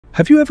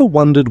Have you ever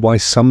wondered why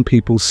some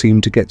people seem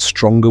to get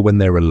stronger when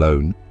they're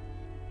alone?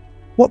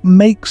 What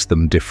makes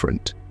them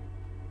different?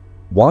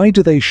 Why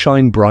do they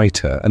shine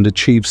brighter and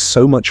achieve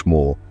so much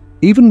more,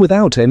 even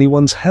without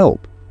anyone's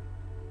help?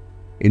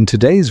 In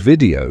today's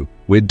video,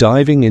 we're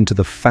diving into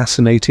the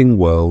fascinating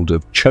world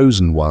of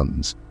chosen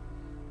ones,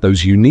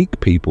 those unique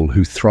people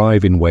who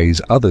thrive in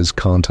ways others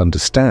can't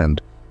understand,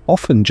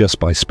 often just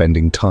by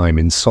spending time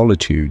in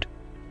solitude.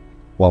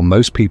 While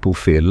most people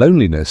fear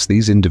loneliness,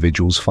 these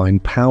individuals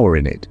find power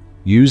in it,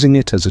 using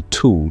it as a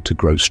tool to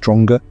grow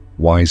stronger,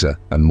 wiser,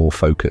 and more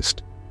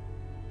focused.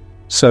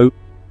 So,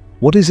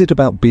 what is it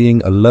about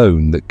being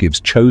alone that gives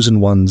chosen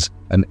ones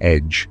an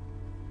edge?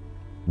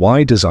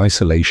 Why does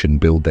isolation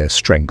build their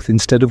strength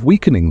instead of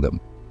weakening them?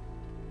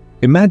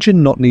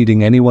 Imagine not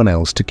needing anyone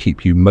else to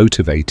keep you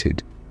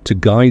motivated, to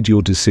guide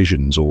your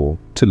decisions, or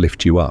to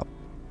lift you up.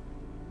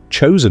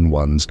 Chosen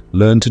ones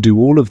learn to do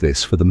all of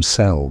this for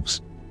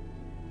themselves.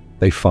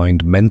 They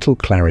find mental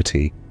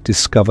clarity,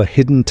 discover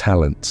hidden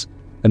talents,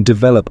 and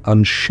develop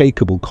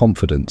unshakable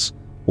confidence,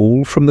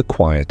 all from the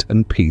quiet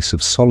and peace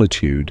of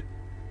solitude.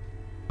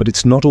 But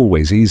it's not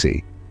always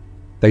easy.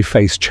 They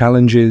face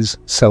challenges,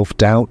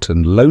 self-doubt,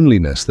 and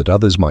loneliness that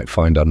others might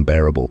find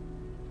unbearable.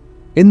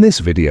 In this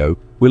video,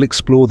 we'll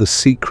explore the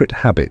secret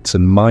habits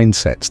and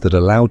mindsets that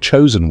allow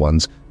chosen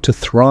ones to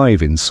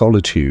thrive in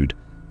solitude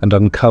and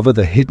uncover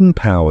the hidden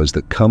powers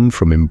that come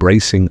from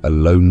embracing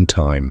alone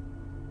time.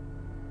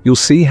 You'll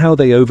see how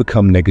they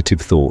overcome negative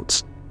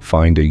thoughts,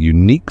 find a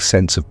unique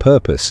sense of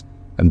purpose,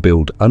 and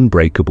build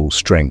unbreakable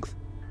strength.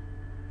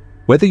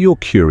 Whether you're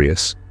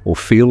curious or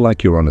feel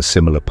like you're on a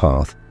similar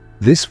path,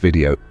 this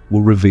video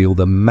will reveal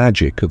the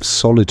magic of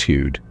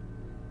solitude.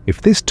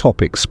 If this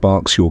topic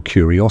sparks your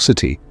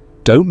curiosity,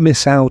 don't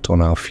miss out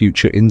on our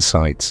future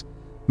insights.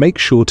 Make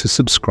sure to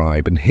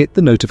subscribe and hit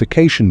the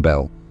notification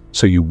bell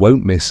so you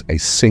won't miss a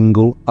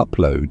single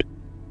upload.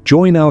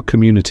 Join our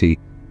community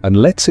and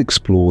let's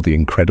explore the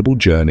incredible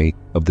journey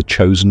of the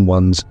chosen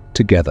ones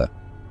together.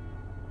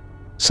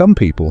 Some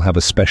people have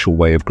a special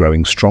way of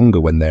growing stronger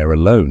when they're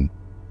alone.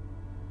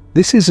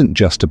 This isn't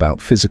just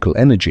about physical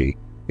energy,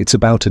 it's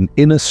about an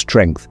inner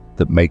strength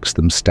that makes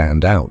them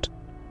stand out.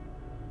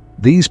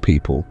 These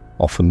people,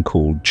 often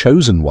called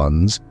chosen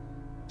ones,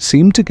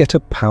 seem to get a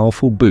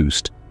powerful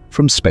boost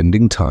from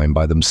spending time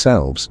by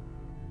themselves.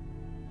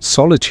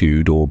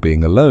 Solitude, or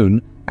being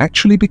alone,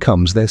 actually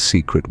becomes their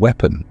secret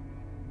weapon.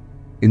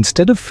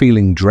 Instead of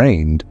feeling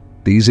drained,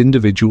 these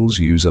individuals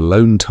use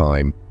alone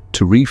time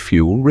to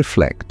refuel,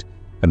 reflect,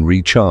 and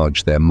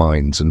recharge their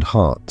minds and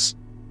hearts.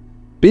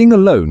 Being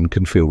alone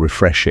can feel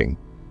refreshing,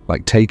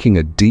 like taking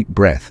a deep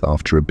breath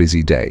after a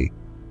busy day.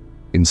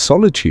 In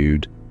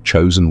solitude,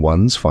 chosen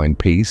ones find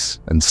peace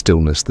and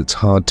stillness that's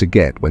hard to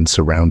get when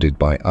surrounded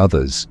by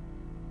others.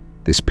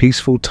 This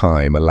peaceful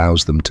time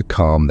allows them to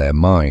calm their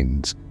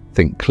minds,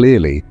 think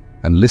clearly,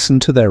 and listen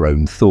to their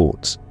own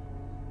thoughts.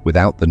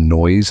 Without the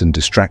noise and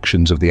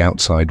distractions of the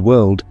outside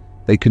world,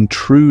 they can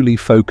truly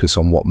focus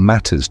on what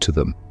matters to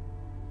them.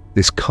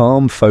 This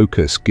calm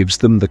focus gives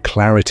them the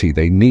clarity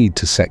they need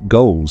to set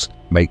goals,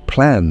 make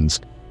plans,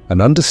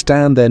 and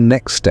understand their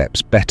next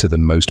steps better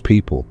than most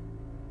people.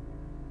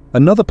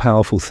 Another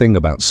powerful thing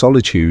about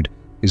solitude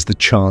is the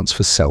chance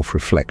for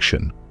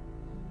self-reflection.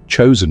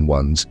 Chosen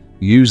ones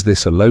use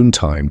this alone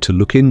time to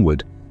look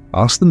inward,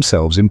 ask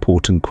themselves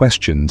important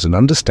questions, and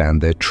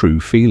understand their true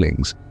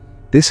feelings.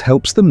 This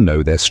helps them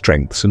know their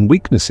strengths and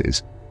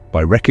weaknesses.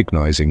 By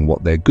recognizing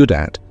what they're good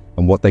at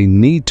and what they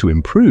need to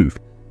improve,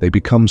 they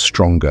become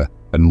stronger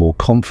and more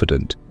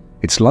confident.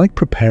 It's like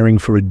preparing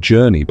for a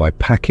journey by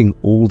packing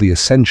all the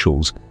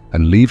essentials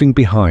and leaving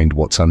behind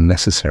what's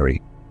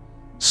unnecessary.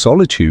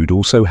 Solitude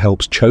also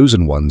helps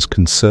chosen ones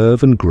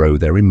conserve and grow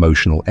their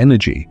emotional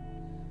energy.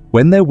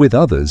 When they're with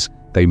others,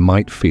 they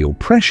might feel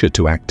pressure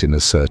to act in a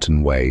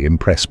certain way,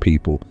 impress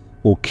people,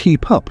 or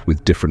keep up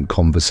with different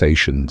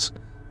conversations.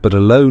 But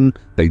alone,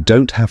 they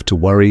don't have to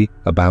worry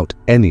about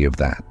any of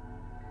that.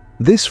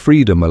 This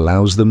freedom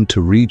allows them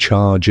to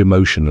recharge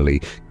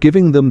emotionally,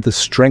 giving them the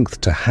strength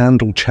to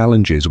handle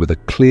challenges with a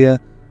clear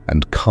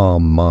and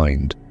calm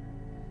mind.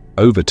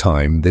 Over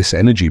time, this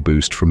energy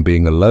boost from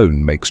being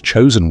alone makes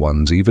chosen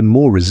ones even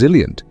more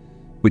resilient,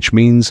 which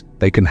means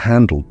they can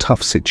handle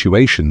tough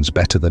situations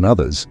better than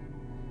others.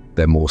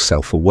 They're more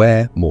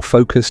self-aware, more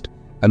focused,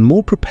 and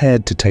more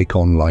prepared to take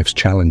on life's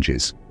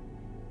challenges.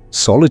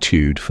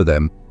 Solitude, for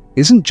them,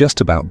 isn't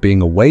just about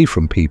being away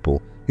from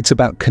people, it's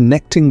about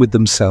connecting with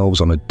themselves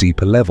on a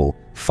deeper level,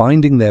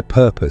 finding their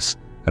purpose,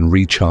 and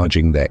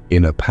recharging their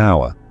inner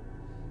power.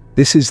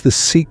 This is the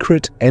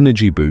secret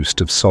energy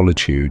boost of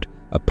solitude,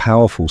 a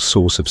powerful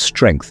source of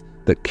strength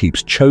that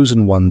keeps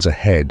chosen ones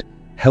ahead,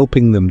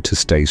 helping them to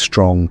stay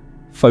strong,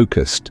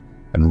 focused,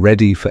 and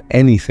ready for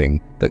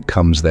anything that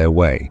comes their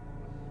way.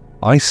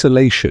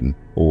 Isolation,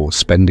 or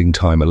spending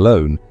time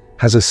alone,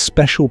 has a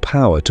special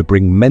power to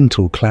bring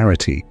mental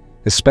clarity,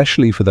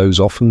 especially for those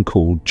often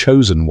called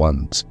chosen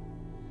ones.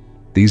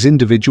 These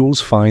individuals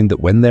find that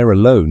when they're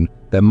alone,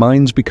 their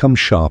minds become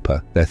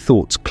sharper, their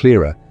thoughts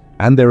clearer,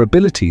 and their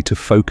ability to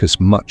focus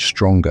much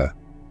stronger.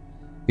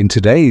 In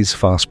today's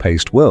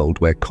fast-paced world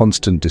where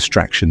constant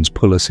distractions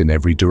pull us in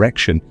every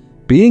direction,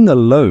 being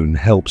alone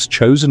helps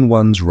chosen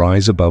ones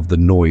rise above the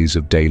noise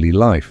of daily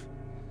life.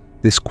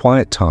 This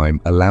quiet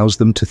time allows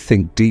them to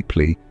think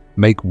deeply,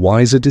 make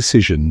wiser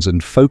decisions,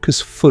 and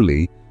focus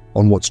fully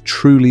on what's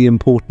truly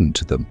important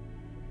to them.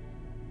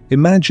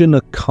 Imagine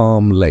a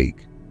calm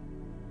lake.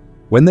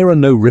 When there are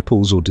no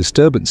ripples or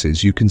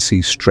disturbances, you can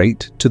see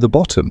straight to the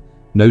bottom,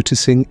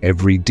 noticing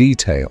every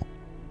detail.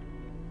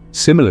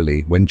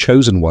 Similarly, when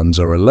chosen ones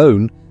are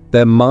alone,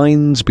 their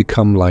minds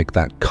become like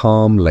that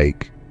calm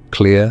lake,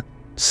 clear,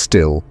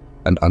 still,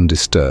 and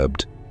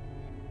undisturbed.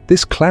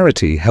 This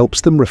clarity helps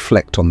them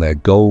reflect on their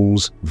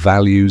goals,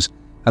 values,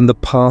 and the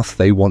path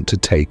they want to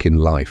take in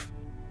life.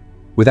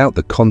 Without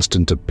the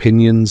constant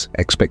opinions,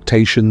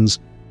 expectations,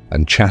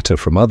 and chatter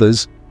from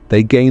others,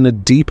 they gain a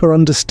deeper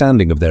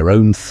understanding of their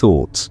own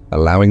thoughts,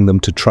 allowing them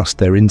to trust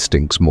their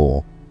instincts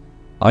more.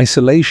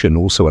 Isolation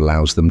also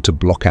allows them to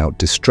block out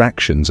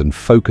distractions and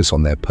focus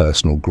on their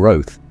personal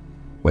growth.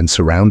 When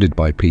surrounded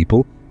by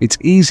people, it's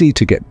easy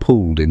to get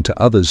pulled into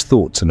others'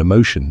 thoughts and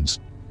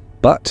emotions.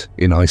 But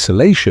in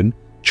isolation,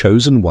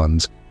 chosen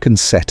ones can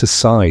set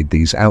aside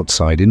these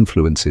outside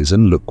influences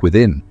and look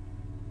within.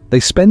 They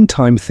spend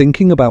time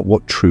thinking about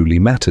what truly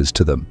matters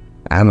to them,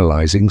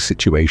 analyzing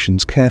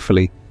situations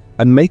carefully,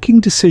 and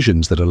making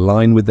decisions that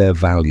align with their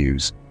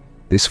values.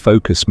 This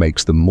focus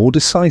makes them more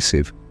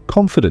decisive,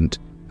 confident,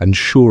 and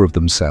sure of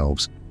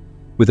themselves.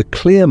 With a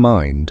clear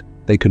mind,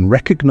 they can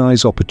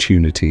recognize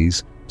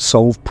opportunities,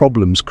 solve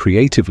problems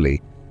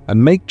creatively,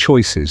 and make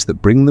choices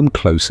that bring them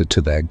closer to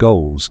their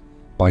goals.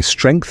 By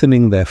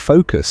strengthening their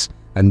focus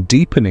and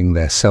deepening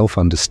their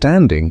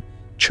self-understanding,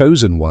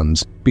 chosen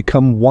ones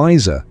become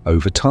wiser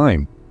over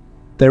time.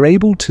 They're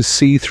able to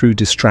see through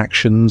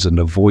distractions and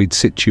avoid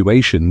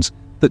situations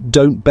that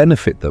don't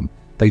benefit them.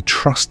 They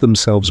trust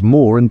themselves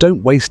more and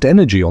don't waste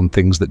energy on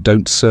things that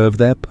don't serve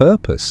their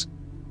purpose.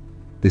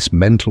 This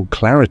mental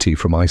clarity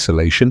from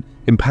isolation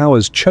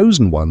empowers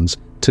chosen ones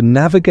to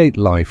navigate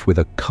life with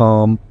a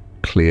calm,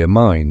 clear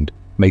mind,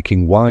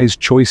 making wise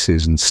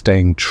choices and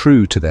staying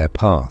true to their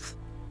path.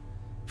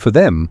 For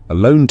them,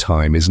 alone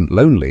time isn't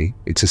lonely,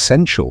 it's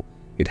essential.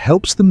 It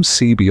helps them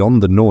see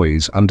beyond the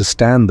noise,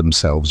 understand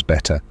themselves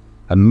better,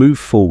 and move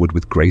forward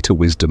with greater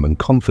wisdom and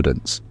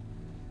confidence.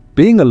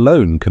 Being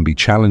alone can be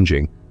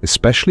challenging,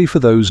 especially for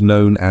those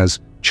known as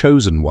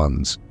chosen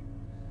ones.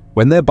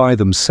 When they're by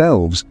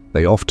themselves,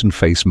 they often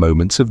face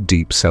moments of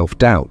deep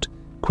self-doubt,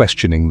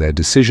 questioning their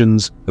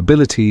decisions,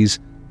 abilities,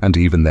 and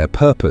even their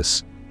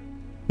purpose.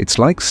 It's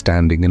like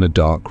standing in a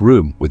dark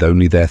room with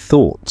only their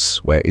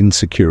thoughts, where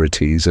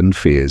insecurities and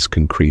fears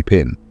can creep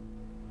in.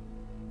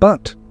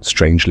 But,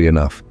 strangely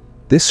enough,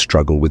 this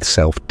struggle with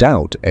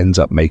self-doubt ends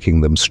up making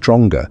them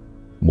stronger,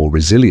 more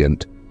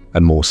resilient,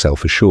 and more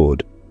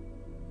self-assured.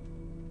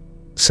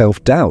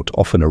 Self-doubt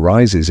often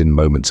arises in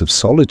moments of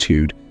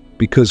solitude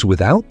because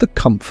without the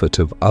comfort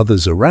of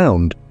others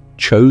around,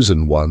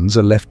 chosen ones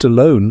are left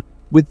alone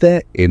with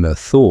their inner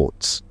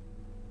thoughts.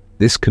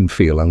 This can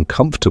feel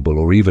uncomfortable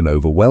or even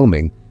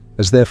overwhelming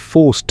as they're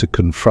forced to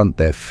confront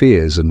their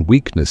fears and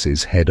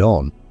weaknesses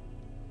head-on.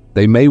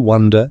 They may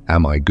wonder,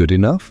 am I good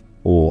enough?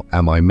 Or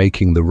am I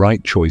making the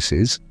right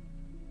choices?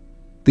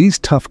 These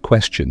tough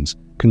questions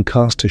can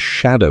cast a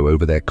shadow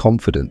over their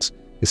confidence,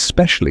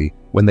 especially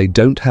when they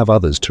don't have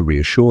others to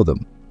reassure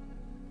them.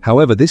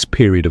 However, this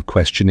period of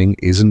questioning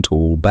isn't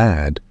all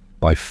bad.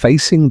 By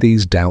facing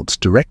these doubts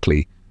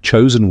directly,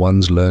 chosen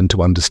ones learn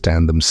to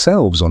understand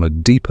themselves on a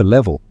deeper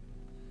level.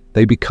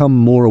 They become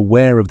more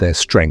aware of their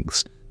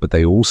strengths, but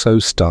they also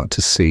start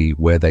to see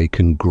where they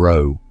can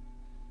grow.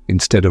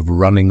 Instead of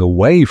running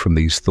away from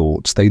these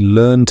thoughts, they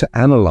learn to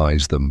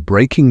analyze them,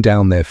 breaking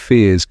down their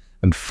fears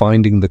and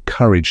finding the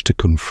courage to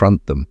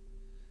confront them.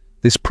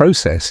 This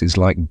process is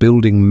like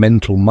building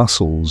mental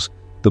muscles.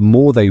 The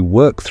more they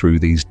work through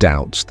these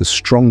doubts, the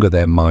stronger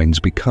their minds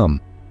become.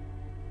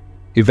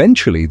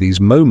 Eventually, these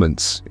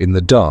moments in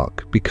the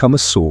dark become a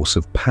source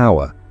of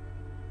power.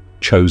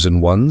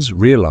 Chosen ones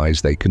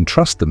realize they can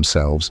trust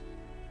themselves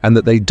and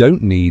that they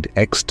don't need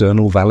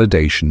external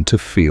validation to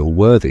feel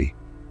worthy.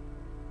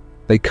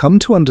 They come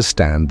to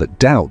understand that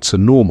doubts are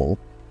normal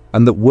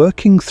and that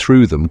working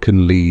through them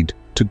can lead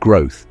to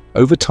growth.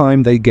 Over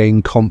time, they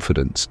gain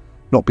confidence,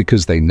 not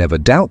because they never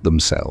doubt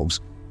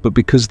themselves, but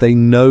because they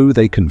know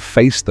they can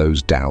face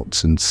those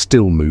doubts and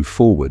still move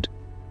forward.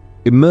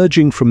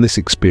 Emerging from this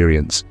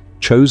experience,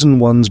 chosen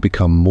ones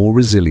become more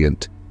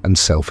resilient and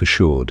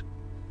self-assured.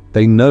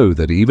 They know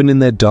that even in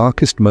their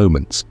darkest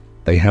moments,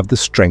 they have the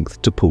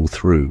strength to pull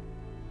through.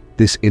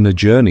 This inner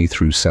journey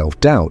through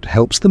self-doubt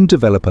helps them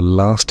develop a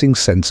lasting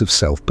sense of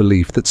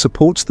self-belief that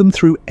supports them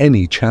through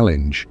any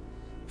challenge.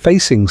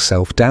 Facing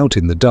self-doubt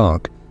in the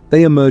dark,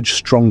 they emerge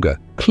stronger,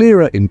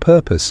 clearer in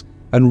purpose,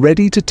 and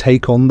ready to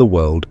take on the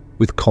world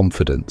with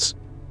confidence.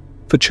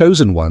 For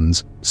chosen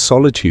ones,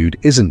 solitude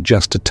isn't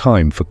just a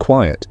time for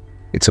quiet.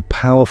 It's a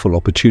powerful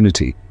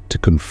opportunity to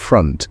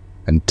confront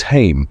and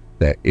tame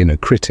their inner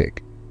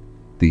critic.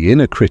 The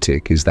inner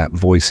critic is that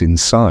voice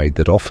inside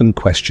that often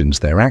questions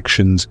their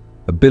actions,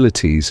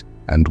 abilities,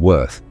 and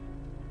worth.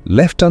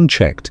 Left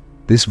unchecked,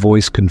 this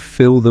voice can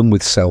fill them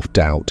with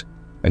self-doubt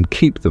and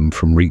keep them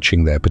from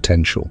reaching their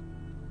potential.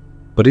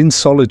 But in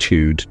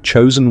solitude,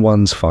 chosen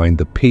ones find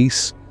the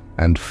peace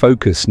and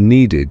focus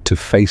needed to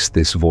face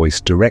this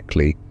voice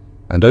directly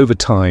and over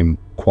time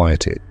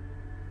quiet it.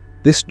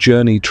 This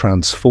journey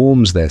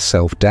transforms their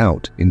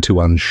self-doubt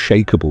into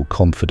unshakable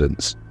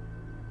confidence.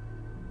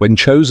 When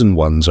chosen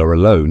ones are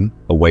alone,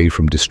 away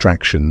from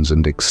distractions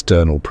and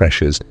external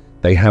pressures,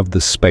 they have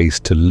the space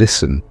to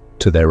listen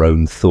to their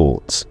own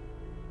thoughts.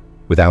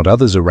 Without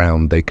others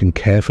around, they can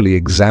carefully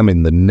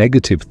examine the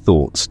negative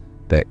thoughts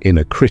their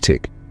inner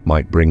critic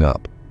might bring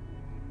up.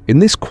 In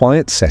this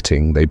quiet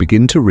setting, they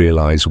begin to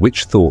realize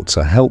which thoughts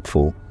are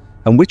helpful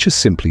and which are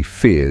simply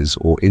fears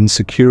or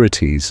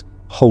insecurities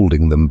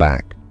holding them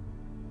back.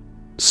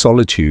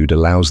 Solitude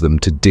allows them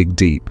to dig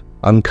deep,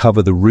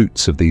 uncover the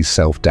roots of these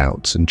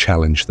self-doubts and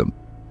challenge them.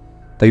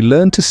 They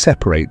learn to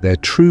separate their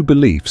true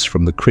beliefs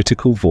from the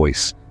critical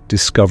voice,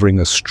 discovering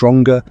a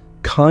stronger,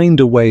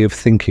 kinder way of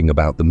thinking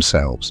about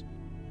themselves.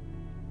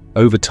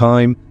 Over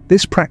time,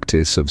 this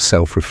practice of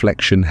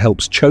self-reflection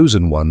helps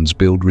chosen ones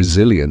build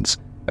resilience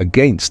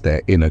against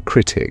their inner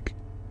critic.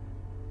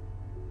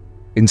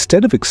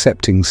 Instead of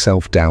accepting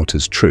self-doubt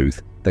as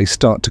truth, they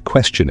start to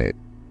question it.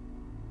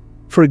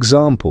 For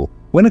example,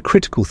 when a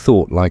critical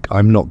thought like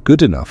 "I'm not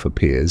good enough"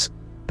 appears,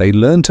 they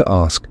learn to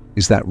ask,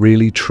 is that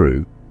really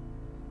true?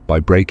 By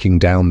breaking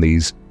down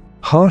these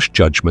harsh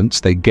judgments,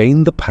 they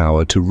gain the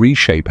power to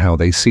reshape how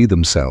they see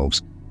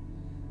themselves.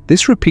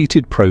 This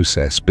repeated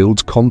process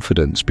builds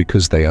confidence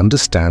because they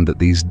understand that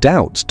these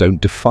doubts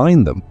don't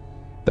define them.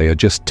 They are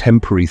just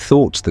temporary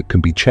thoughts that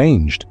can be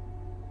changed.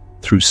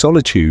 Through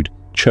solitude,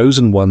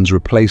 chosen ones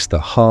replace the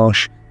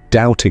harsh,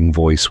 doubting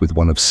voice with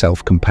one of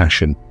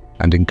self-compassion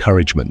and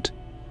encouragement.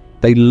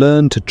 They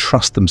learn to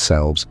trust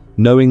themselves,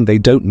 knowing they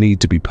don't need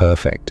to be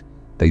perfect.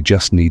 They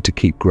just need to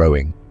keep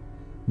growing.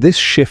 This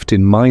shift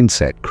in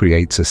mindset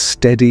creates a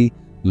steady,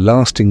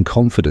 lasting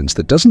confidence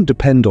that doesn't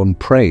depend on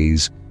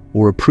praise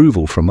or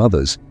approval from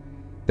others.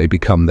 They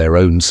become their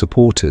own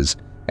supporters,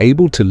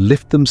 able to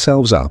lift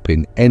themselves up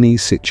in any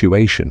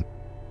situation.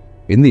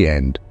 In the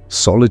end,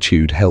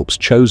 solitude helps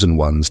chosen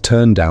ones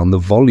turn down the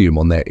volume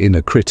on their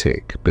inner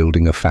critic,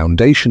 building a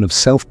foundation of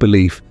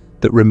self-belief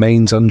that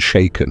remains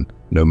unshaken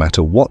no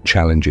matter what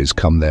challenges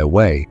come their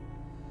way.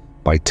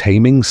 By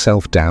taming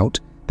self-doubt,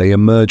 they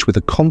emerge with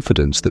a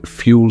confidence that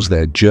fuels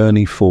their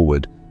journey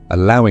forward,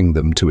 allowing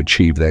them to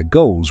achieve their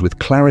goals with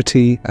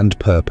clarity and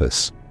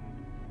purpose.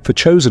 For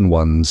chosen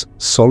ones,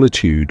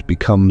 solitude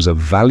becomes a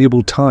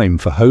valuable time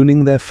for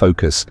honing their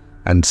focus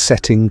and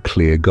setting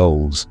clear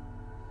goals.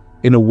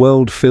 In a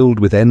world filled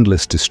with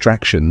endless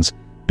distractions,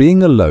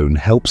 being alone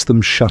helps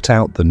them shut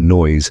out the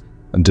noise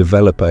and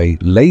develop a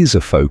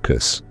laser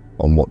focus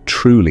on what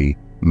truly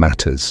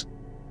matters.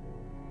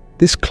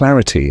 This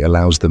clarity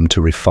allows them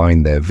to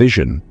refine their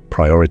vision,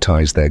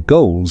 prioritize their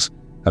goals,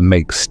 and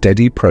make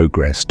steady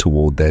progress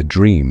toward their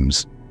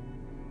dreams.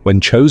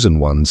 When chosen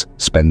ones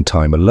spend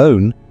time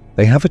alone,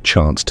 they have a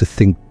chance to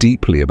think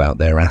deeply about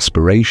their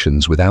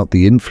aspirations without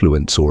the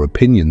influence or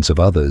opinions of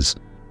others.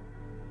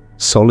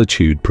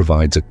 Solitude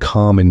provides a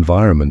calm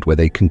environment where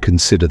they can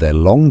consider their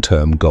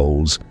long-term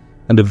goals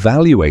and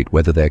evaluate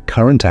whether their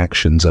current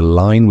actions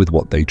align with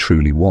what they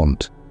truly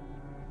want.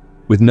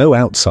 With no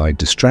outside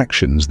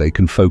distractions, they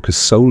can focus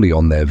solely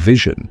on their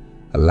vision,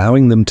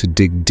 allowing them to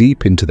dig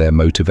deep into their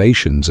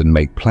motivations and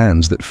make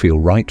plans that feel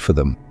right for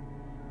them.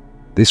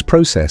 This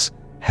process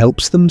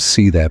helps them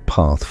see their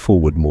path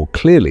forward more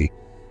clearly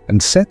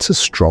and sets a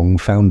strong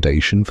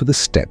foundation for the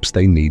steps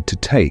they need to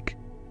take.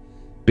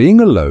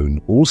 Being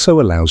alone also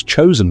allows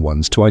chosen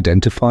ones to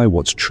identify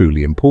what's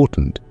truly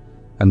important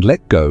and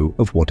let go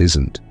of what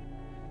isn't.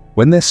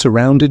 When they're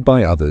surrounded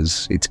by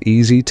others, it's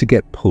easy to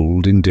get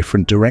pulled in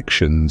different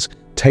directions,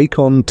 take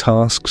on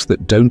tasks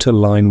that don't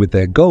align with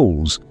their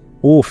goals,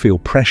 or feel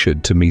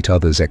pressured to meet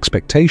others'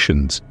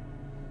 expectations.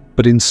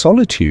 But in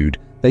solitude,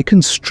 they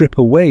can strip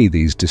away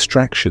these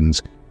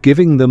distractions,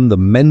 giving them the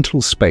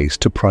mental space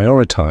to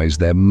prioritize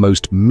their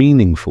most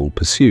meaningful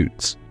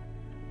pursuits.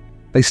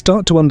 They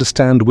start to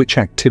understand which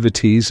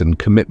activities and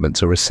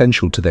commitments are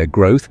essential to their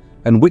growth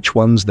and which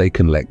ones they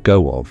can let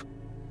go of.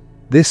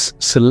 This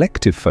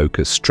selective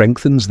focus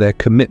strengthens their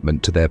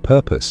commitment to their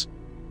purpose.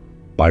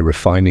 By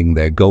refining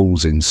their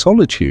goals in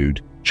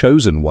solitude,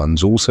 chosen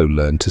ones also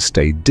learn to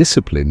stay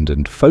disciplined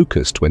and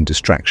focused when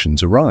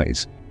distractions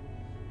arise.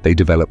 They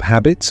develop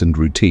habits and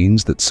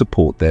routines that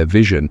support their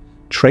vision,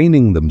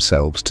 training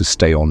themselves to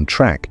stay on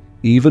track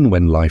even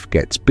when life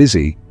gets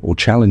busy or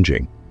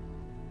challenging.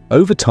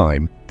 Over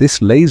time,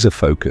 this laser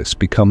focus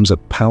becomes a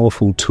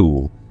powerful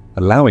tool,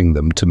 allowing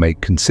them to make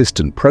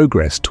consistent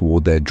progress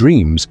toward their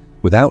dreams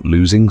without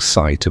losing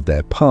sight of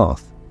their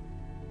path.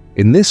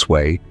 In this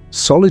way,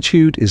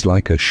 solitude is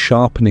like a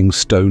sharpening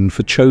stone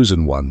for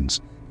chosen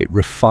ones. It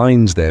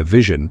refines their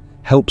vision,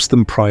 helps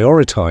them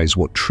prioritize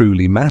what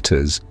truly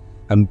matters,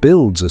 and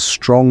builds a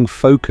strong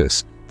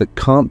focus that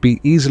can't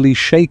be easily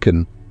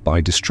shaken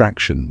by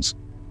distractions.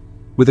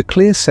 With a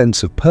clear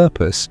sense of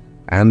purpose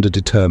and a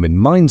determined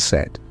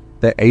mindset,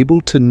 they're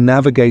able to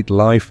navigate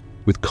life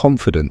with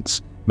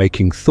confidence,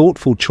 making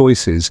thoughtful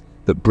choices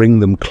that bring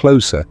them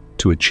closer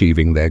to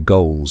achieving their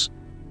goals.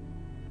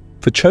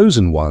 For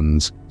chosen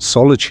ones,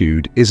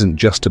 solitude isn't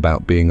just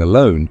about being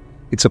alone,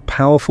 it's a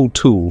powerful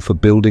tool for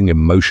building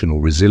emotional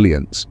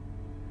resilience.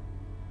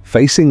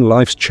 Facing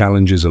life's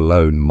challenges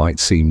alone might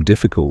seem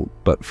difficult,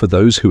 but for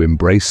those who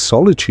embrace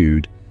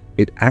solitude,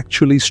 it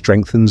actually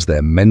strengthens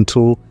their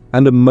mental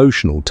and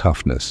emotional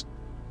toughness.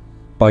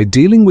 By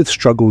dealing with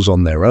struggles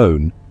on their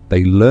own,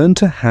 they learn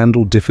to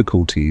handle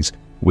difficulties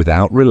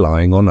without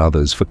relying on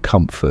others for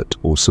comfort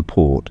or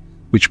support,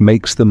 which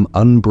makes them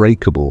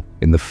unbreakable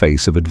in the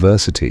face of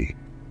adversity.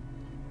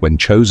 When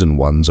chosen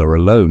ones are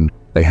alone,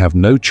 they have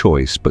no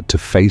choice but to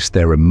face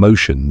their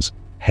emotions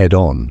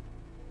head-on.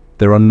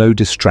 There are no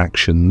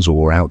distractions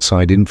or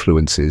outside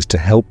influences to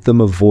help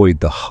them avoid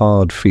the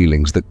hard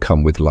feelings that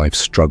come with life's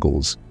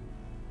struggles.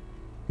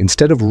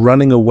 Instead of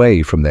running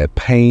away from their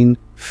pain,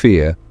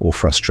 fear, or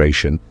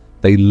frustration,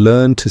 they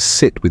learn to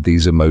sit with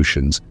these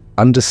emotions,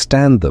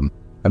 understand them,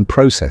 and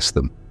process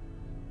them.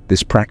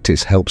 This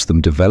practice helps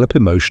them develop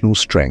emotional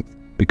strength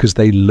because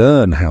they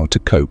learn how to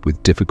cope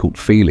with difficult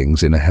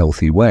feelings in a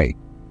healthy way.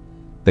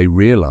 They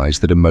realize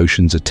that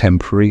emotions are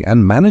temporary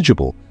and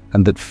manageable,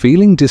 and that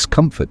feeling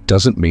discomfort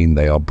doesn't mean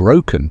they are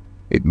broken,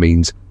 it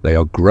means they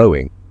are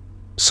growing.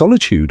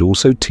 Solitude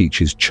also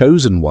teaches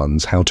chosen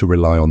ones how to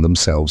rely on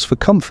themselves for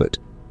comfort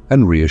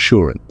and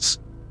reassurance.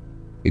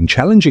 In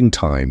challenging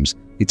times,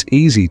 it's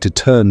easy to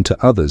turn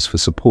to others for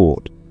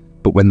support,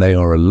 but when they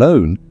are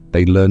alone,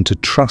 they learn to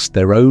trust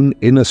their own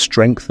inner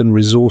strength and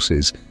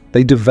resources.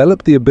 They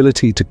develop the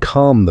ability to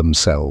calm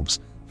themselves,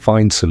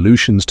 find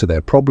solutions to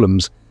their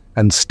problems,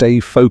 and stay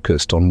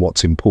focused on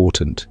what's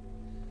important.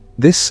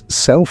 This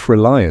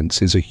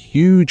self-reliance is a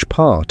huge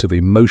part of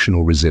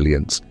emotional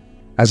resilience,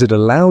 as it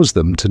allows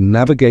them to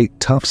navigate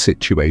tough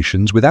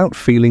situations without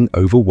feeling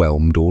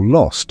overwhelmed or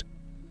lost.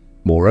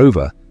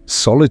 Moreover,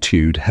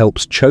 solitude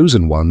helps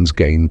chosen ones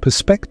gain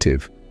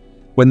perspective.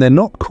 When they're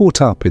not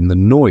caught up in the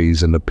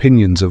noise and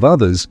opinions of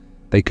others,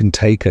 they can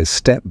take a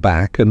step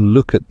back and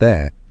look at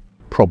their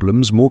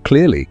problems more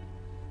clearly.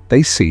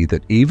 They see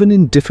that even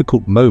in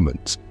difficult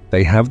moments,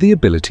 they have the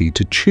ability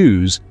to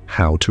choose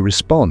how to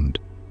respond.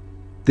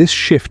 This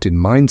shift in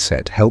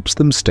mindset helps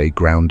them stay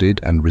grounded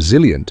and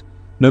resilient,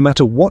 no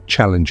matter what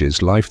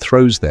challenges life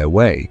throws their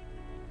way.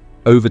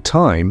 Over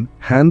time,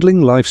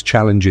 handling life's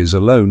challenges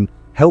alone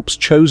helps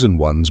chosen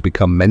ones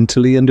become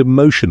mentally and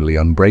emotionally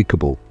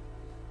unbreakable.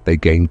 They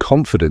gain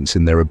confidence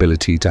in their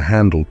ability to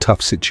handle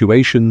tough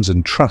situations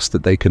and trust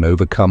that they can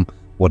overcome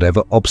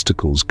whatever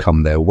obstacles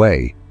come their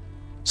way.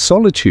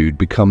 Solitude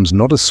becomes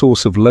not a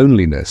source of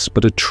loneliness,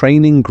 but a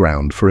training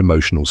ground for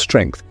emotional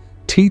strength,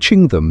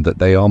 teaching them that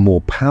they are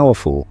more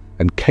powerful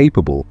and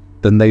capable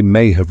than they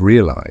may have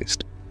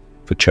realized.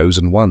 For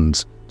chosen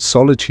ones,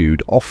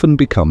 solitude often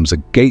becomes a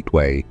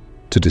gateway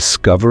to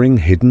discovering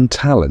hidden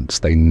talents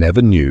they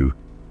never knew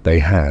they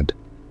had.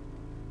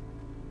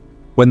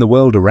 When the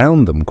world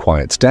around them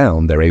quiets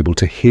down, they're able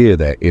to hear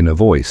their inner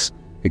voice,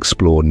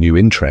 explore new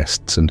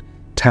interests, and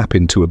tap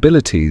into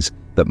abilities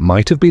that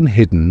might have been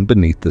hidden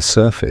beneath the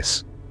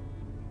surface.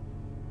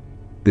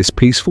 This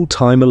peaceful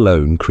time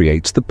alone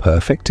creates the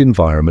perfect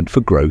environment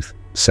for growth,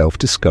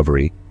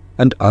 self-discovery,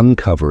 and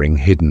uncovering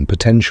hidden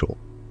potential.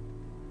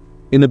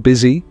 In a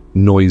busy,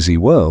 noisy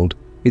world,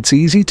 it's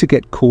easy to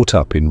get caught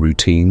up in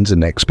routines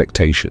and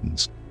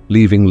expectations,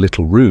 leaving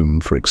little room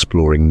for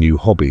exploring new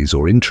hobbies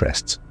or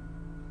interests.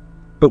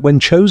 But when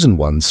chosen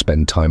ones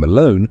spend time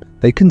alone,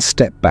 they can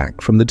step back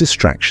from the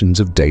distractions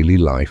of daily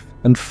life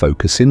and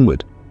focus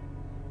inward.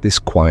 This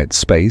quiet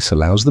space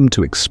allows them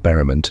to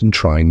experiment and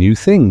try new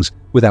things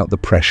without the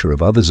pressure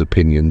of others'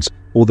 opinions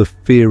or the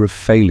fear of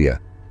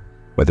failure.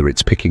 Whether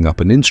it's picking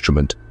up an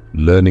instrument,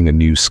 learning a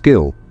new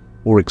skill,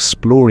 or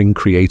exploring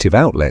creative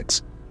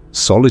outlets,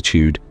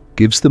 solitude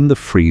gives them the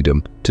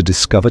freedom to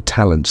discover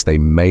talents they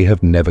may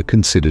have never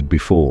considered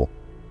before.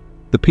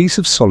 The peace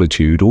of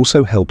solitude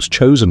also helps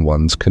chosen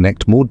ones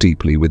connect more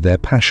deeply with their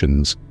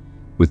passions.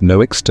 With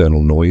no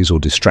external noise or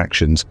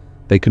distractions,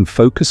 they can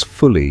focus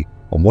fully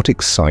on what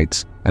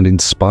excites and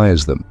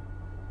inspires them.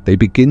 They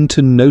begin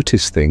to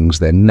notice things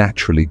they're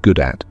naturally good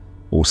at,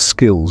 or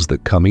skills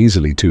that come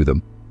easily to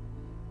them.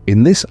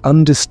 In this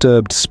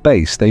undisturbed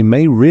space, they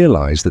may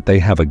realize that they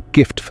have a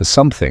gift for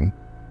something,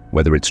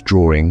 whether it's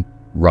drawing,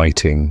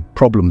 writing,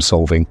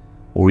 problem-solving,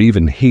 or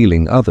even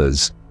healing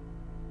others,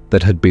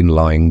 that had been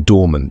lying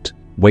dormant,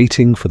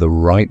 waiting for the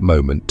right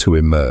moment to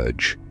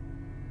emerge.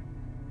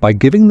 By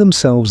giving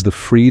themselves the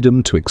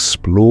freedom to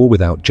explore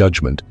without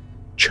judgment,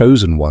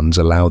 chosen ones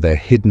allow their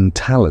hidden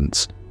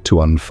talents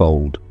to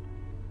unfold.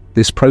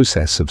 This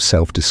process of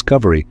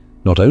self-discovery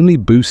not only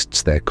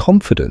boosts their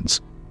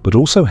confidence, but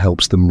also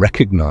helps them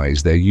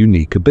recognize their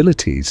unique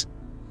abilities.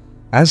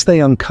 As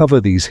they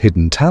uncover these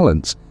hidden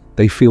talents,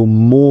 they feel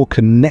more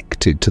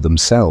connected to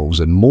themselves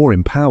and more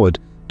empowered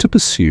to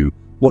pursue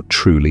what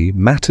truly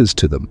matters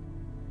to them.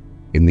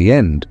 In the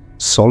end,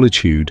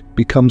 solitude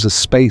becomes a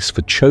space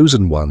for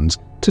chosen ones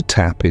to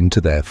tap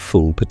into their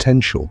full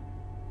potential.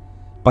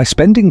 By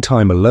spending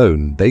time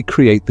alone, they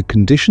create the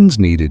conditions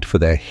needed for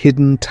their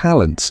hidden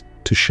talents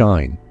to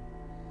shine.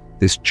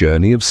 This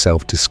journey of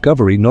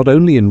self-discovery not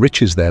only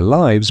enriches their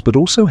lives, but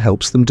also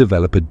helps them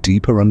develop a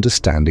deeper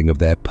understanding of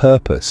their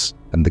purpose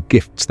and the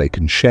gifts they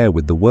can share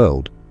with the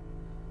world.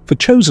 For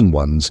chosen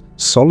ones,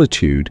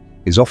 solitude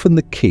is often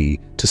the key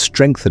to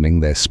strengthening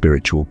their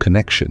spiritual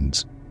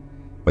connections.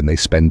 When they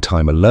spend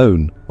time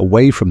alone,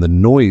 away from the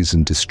noise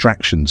and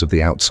distractions of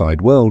the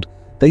outside world,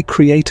 they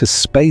create a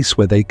space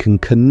where they can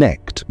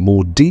connect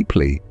more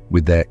deeply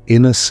with their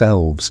inner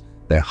selves,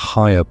 their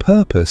higher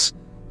purpose,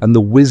 and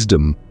the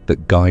wisdom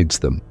that guides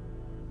them.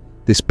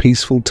 This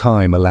peaceful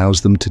time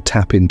allows them to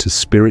tap into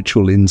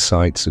spiritual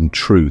insights and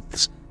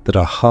truths that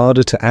are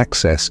harder to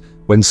access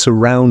when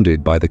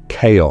surrounded by the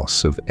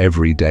chaos of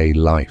everyday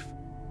life.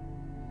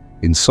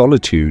 In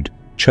solitude,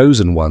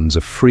 chosen ones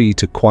are free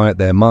to quiet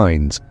their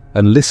minds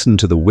and listen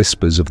to the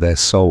whispers of their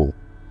soul.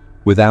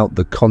 Without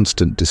the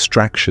constant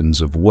distractions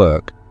of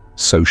work,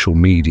 social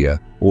media,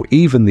 or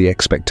even the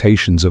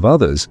expectations of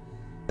others,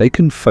 they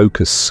can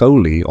focus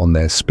solely on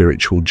their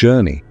spiritual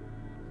journey.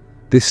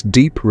 This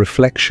deep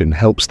reflection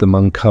helps them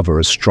uncover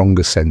a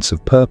stronger sense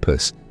of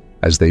purpose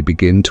as they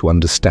begin to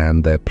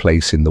understand their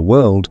place in the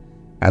world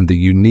and the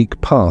unique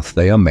path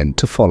they are meant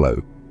to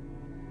follow.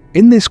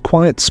 In this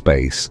quiet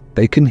space,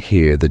 they can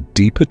hear the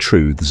deeper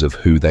truths of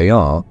who they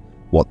are,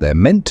 what they're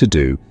meant to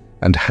do,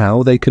 and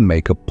how they can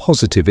make a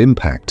positive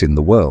impact in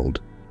the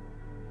world.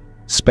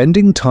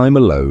 Spending time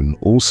alone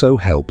also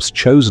helps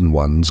chosen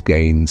ones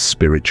gain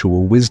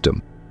spiritual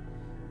wisdom.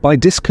 By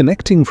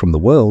disconnecting from the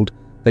world,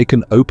 they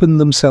can open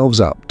themselves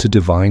up to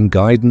divine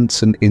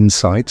guidance and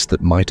insights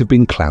that might have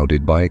been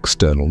clouded by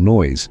external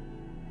noise.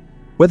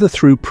 Whether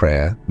through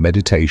prayer,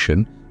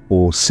 meditation,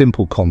 or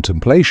simple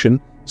contemplation,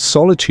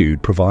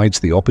 solitude provides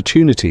the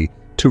opportunity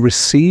to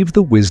receive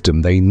the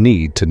wisdom they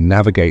need to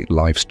navigate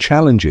life's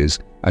challenges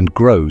and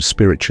grow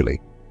spiritually.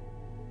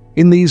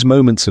 In these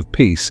moments of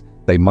peace,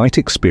 they might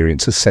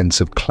experience a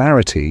sense of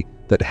clarity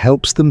that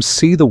helps them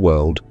see the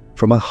world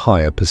from a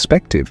higher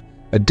perspective.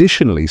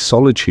 Additionally,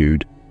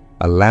 solitude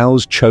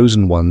allows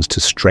chosen ones to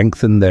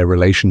strengthen their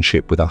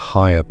relationship with a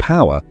higher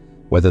power,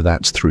 whether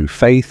that's through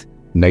faith,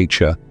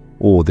 nature,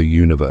 or the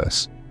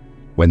universe.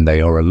 When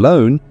they are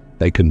alone,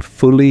 they can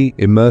fully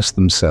immerse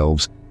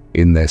themselves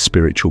in their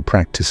spiritual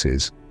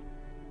practices,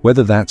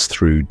 whether that's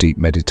through deep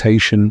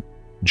meditation,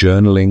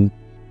 journaling,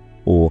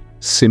 or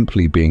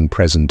simply being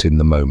present in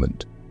the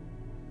moment.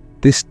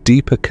 This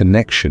deeper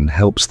connection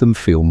helps them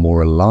feel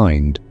more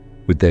aligned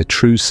with their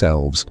true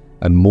selves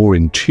and more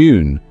in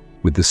tune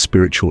with the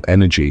spiritual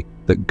energy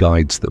that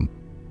guides them.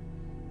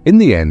 In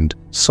the end,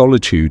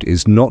 solitude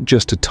is not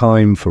just a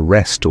time for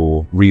rest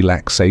or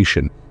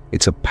relaxation,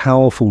 it's a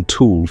powerful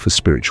tool for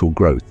spiritual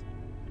growth.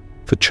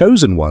 For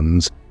chosen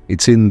ones,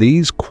 it's in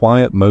these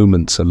quiet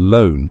moments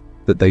alone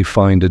that they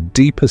find a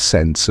deeper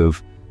sense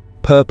of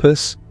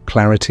purpose,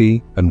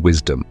 clarity, and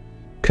wisdom,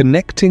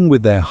 connecting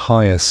with their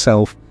higher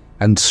self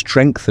and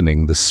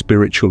strengthening the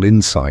spiritual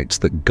insights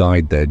that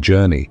guide their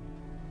journey.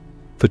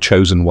 For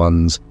chosen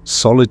ones,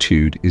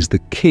 solitude is the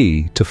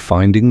key to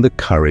finding the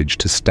courage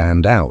to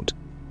stand out.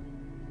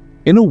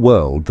 In a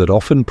world that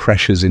often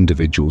pressures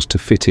individuals to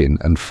fit in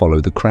and follow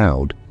the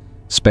crowd,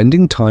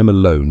 spending time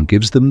alone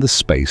gives them the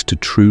space to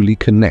truly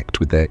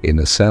connect with their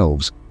inner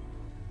selves.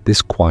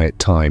 This quiet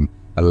time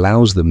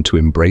allows them to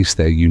embrace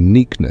their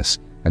uniqueness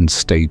and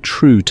stay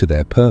true to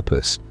their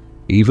purpose,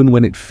 even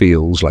when it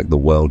feels like the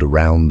world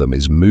around them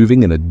is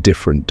moving in a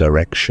different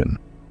direction.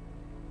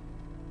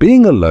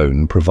 Being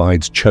alone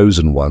provides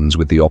chosen ones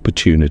with the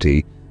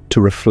opportunity to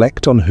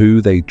reflect on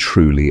who they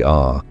truly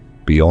are,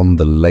 beyond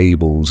the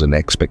labels and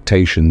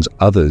expectations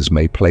others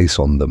may place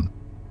on them.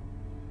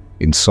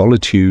 In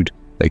solitude,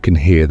 they can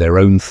hear their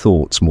own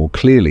thoughts more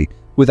clearly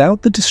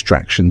without the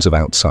distractions of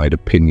outside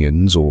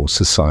opinions or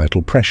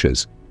societal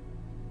pressures.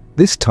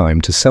 This time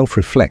to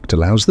self-reflect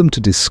allows them to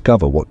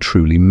discover what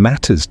truly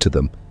matters to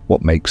them,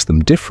 what makes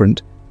them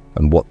different,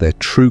 and what their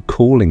true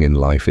calling in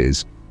life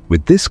is.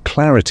 With this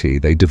clarity,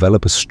 they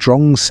develop a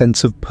strong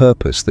sense of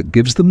purpose that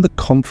gives them the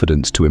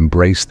confidence to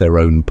embrace their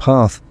own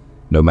path,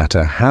 no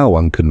matter how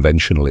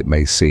unconventional it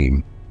may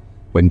seem.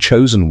 When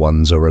chosen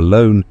ones are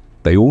alone,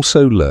 they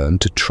also learn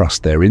to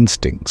trust their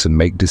instincts and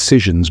make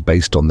decisions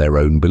based on their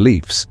own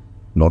beliefs,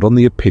 not on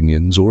the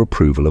opinions or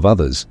approval of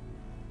others.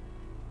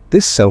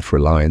 This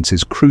self-reliance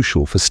is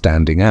crucial for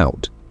standing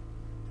out.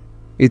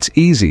 It's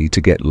easy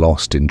to get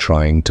lost in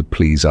trying to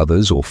please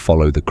others or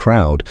follow the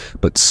crowd,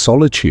 but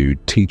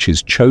solitude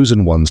teaches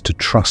chosen ones to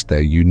trust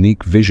their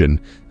unique vision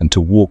and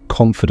to walk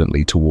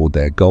confidently toward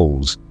their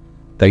goals.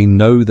 They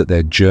know that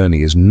their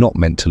journey is not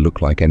meant to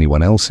look like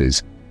anyone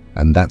else's,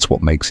 and that's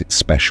what makes it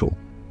special.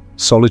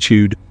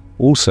 Solitude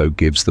also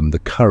gives them the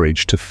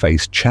courage to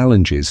face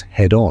challenges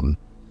head-on.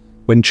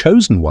 When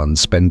chosen ones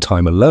spend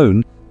time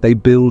alone, they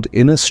build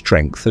inner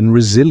strength and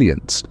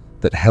resilience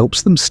that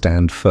helps them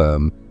stand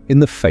firm in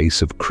the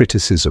face of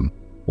criticism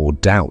or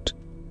doubt.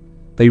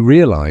 They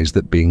realize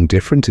that being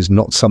different is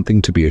not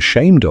something to be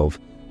ashamed of,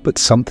 but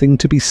something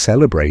to be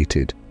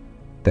celebrated.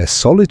 Their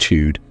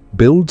solitude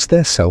builds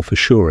their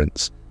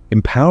self-assurance,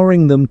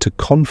 empowering them to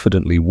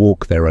confidently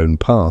walk their own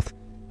path,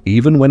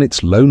 even when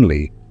it's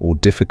lonely or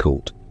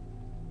difficult.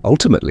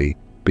 Ultimately,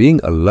 being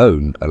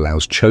alone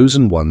allows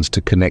chosen ones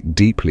to connect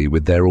deeply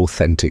with their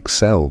authentic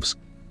selves.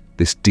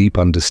 This deep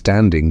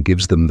understanding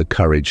gives them the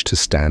courage to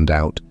stand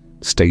out,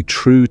 stay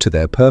true to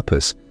their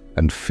purpose,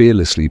 and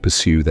fearlessly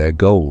pursue their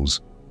goals.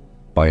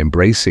 By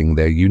embracing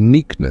their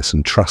uniqueness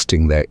and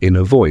trusting their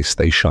inner voice,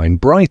 they shine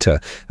brighter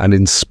and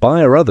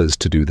inspire others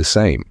to do the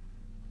same.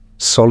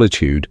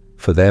 Solitude,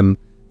 for them,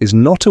 is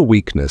not a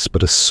weakness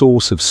but a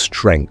source of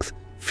strength,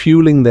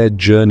 fueling their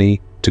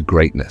journey to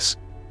greatness.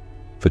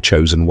 For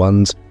chosen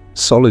ones,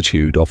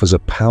 solitude offers a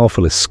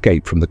powerful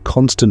escape from the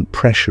constant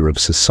pressure of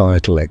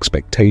societal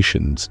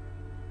expectations.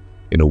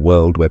 In a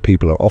world where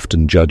people are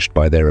often judged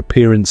by their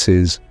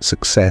appearances,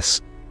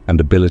 success, and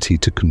ability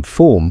to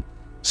conform,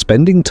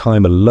 spending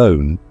time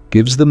alone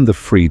gives them the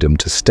freedom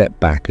to step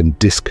back and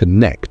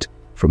disconnect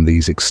from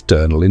these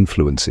external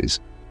influences.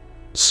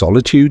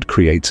 Solitude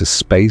creates a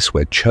space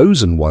where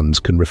chosen ones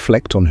can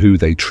reflect on who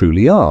they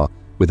truly are,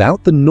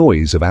 without the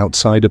noise of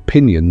outside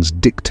opinions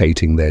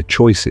dictating their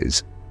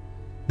choices.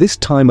 This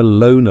time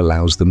alone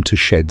allows them to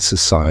shed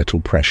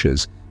societal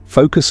pressures,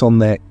 focus on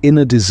their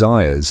inner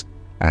desires,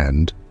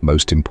 and,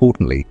 most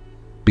importantly,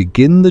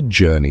 begin the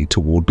journey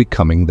toward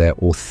becoming their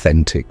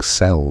authentic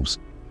selves.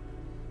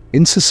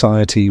 In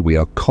society, we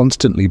are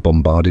constantly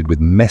bombarded with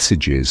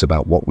messages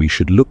about what we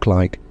should look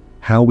like,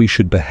 how we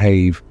should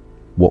behave,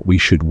 what we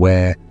should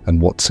wear,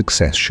 and what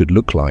success should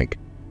look like.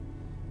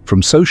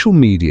 From social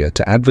media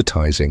to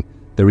advertising,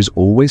 there is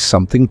always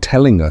something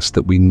telling us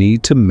that we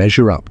need to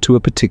measure up to a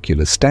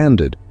particular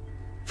standard.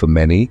 For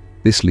many,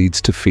 this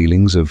leads to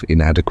feelings of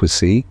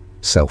inadequacy,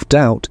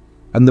 self-doubt,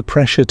 and the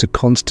pressure to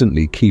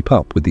constantly keep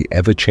up with the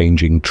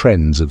ever-changing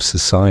trends of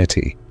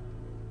society.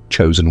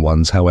 Chosen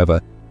ones, however,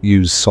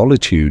 use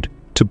solitude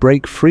to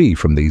break free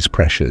from these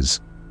pressures.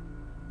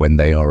 When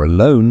they are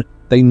alone,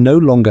 they no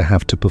longer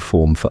have to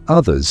perform for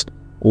others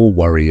or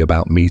worry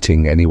about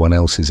meeting anyone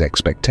else's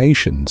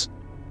expectations.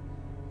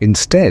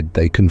 Instead,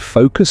 they can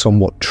focus on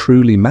what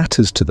truly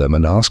matters to them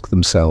and ask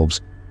themselves,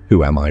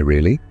 who am I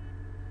really?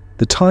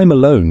 The time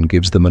alone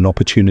gives them an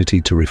opportunity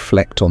to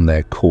reflect on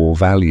their core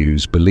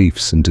values,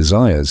 beliefs, and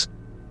desires.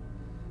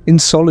 In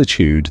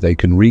solitude, they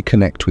can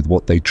reconnect with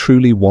what they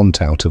truly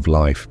want out of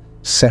life,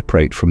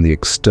 separate from the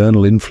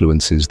external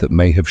influences that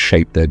may have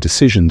shaped their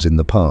decisions in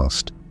the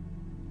past.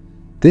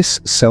 This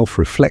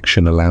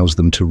self-reflection allows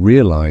them to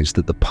realize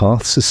that the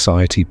path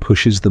society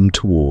pushes them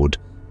toward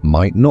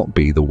might not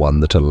be the one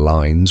that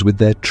aligns with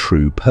their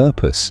true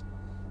purpose.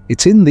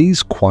 It's in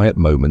these quiet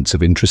moments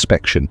of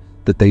introspection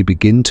that they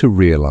begin to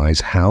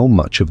realize how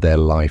much of their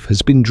life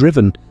has been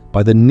driven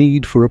by the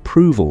need for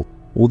approval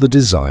or the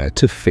desire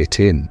to fit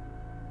in.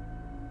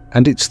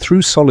 And it's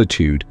through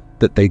solitude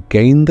that they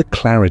gain the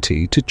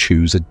clarity to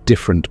choose a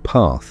different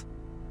path,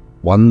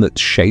 one that's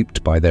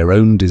shaped by their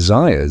own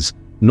desires,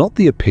 not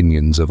the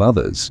opinions of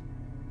others.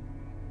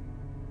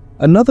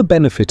 Another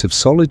benefit of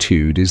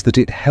solitude is that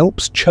it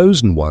helps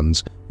chosen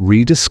ones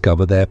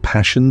rediscover their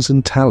passions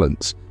and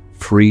talents,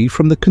 free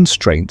from the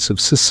constraints of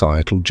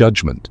societal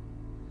judgment.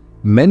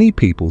 Many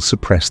people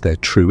suppress their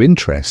true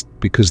interest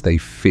because they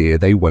fear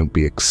they won't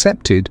be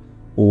accepted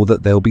or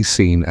that they'll be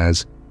seen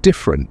as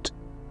different.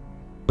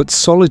 But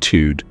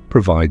solitude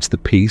provides the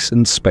peace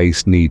and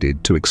space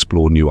needed to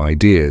explore new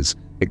ideas,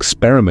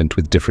 experiment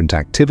with different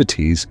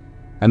activities,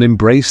 and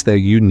embrace their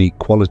unique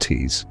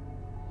qualities.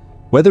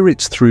 Whether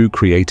it's through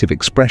creative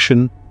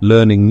expression,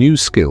 learning new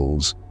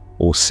skills,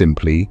 or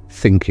simply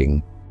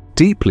thinking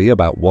deeply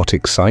about what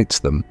excites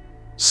them,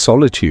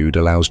 solitude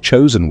allows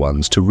chosen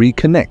ones to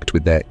reconnect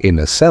with their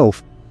inner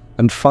self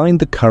and find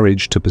the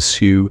courage to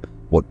pursue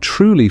what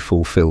truly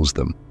fulfills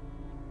them.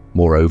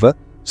 Moreover,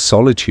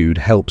 solitude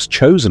helps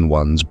chosen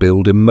ones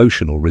build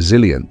emotional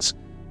resilience,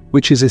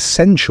 which is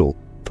essential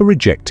for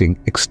rejecting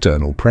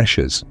external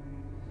pressures.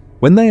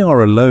 When they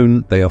are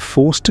alone, they are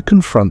forced to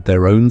confront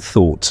their own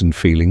thoughts and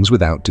feelings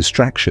without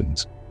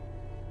distractions.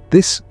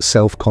 This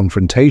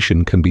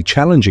self-confrontation can be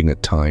challenging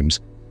at times,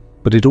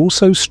 but it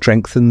also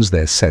strengthens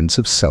their sense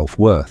of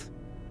self-worth.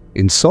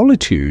 In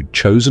solitude,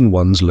 chosen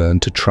ones learn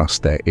to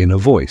trust their inner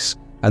voice,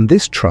 and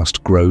this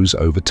trust grows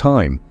over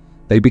time.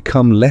 They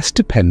become less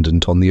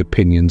dependent on the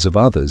opinions of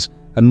others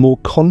and more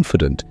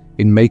confident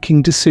in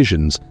making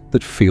decisions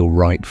that feel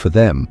right for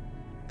them.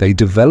 They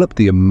develop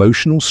the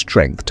emotional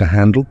strength to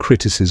handle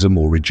criticism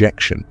or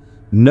rejection,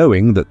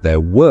 knowing that their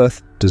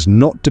worth does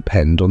not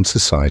depend on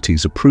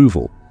society's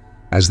approval.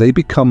 As they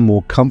become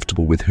more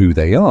comfortable with who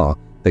they are,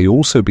 they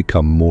also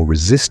become more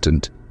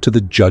resistant to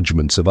the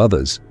judgments of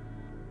others.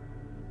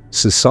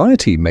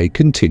 Society may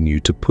continue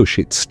to push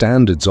its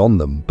standards on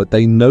them, but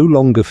they no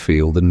longer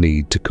feel the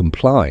need to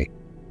comply.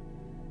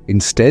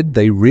 Instead,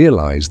 they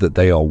realize that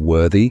they are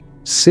worthy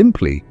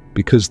simply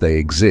because they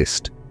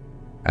exist,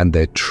 and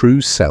their true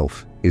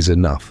self is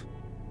enough.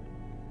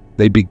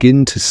 They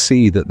begin to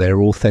see that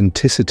their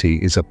authenticity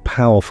is a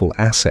powerful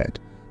asset,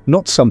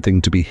 not something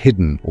to be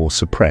hidden or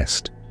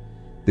suppressed.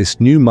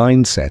 This new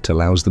mindset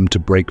allows them to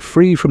break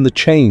free from the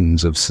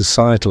chains of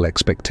societal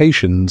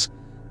expectations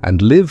and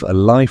live a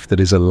life that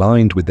is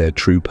aligned with their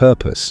true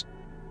purpose.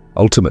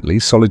 Ultimately,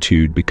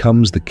 solitude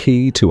becomes the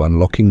key to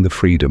unlocking the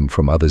freedom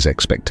from others'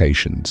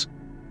 expectations.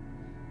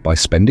 By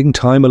spending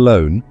time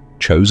alone,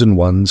 chosen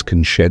ones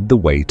can shed the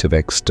weight of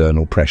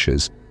external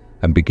pressures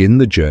and begin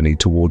the journey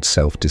towards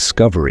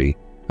self-discovery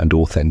and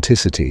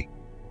authenticity.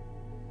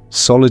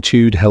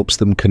 Solitude helps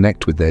them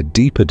connect with their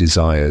deeper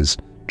desires,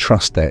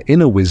 trust their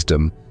inner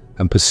wisdom,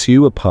 and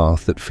pursue a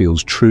path that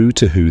feels true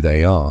to who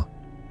they are.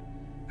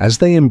 As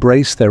they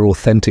embrace their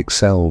authentic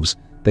selves,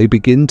 they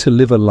begin to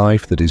live a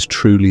life that is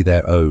truly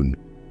their own,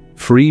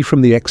 free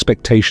from the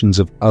expectations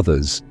of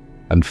others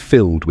and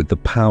filled with the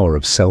power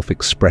of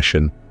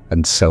self-expression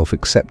and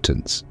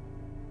self-acceptance.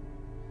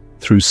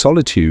 Through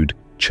solitude,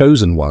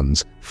 chosen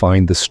ones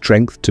find the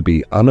strength to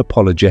be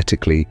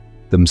unapologetically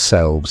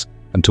themselves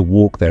and to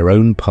walk their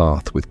own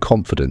path with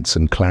confidence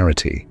and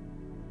clarity.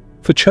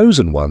 For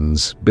chosen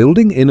ones,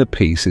 building inner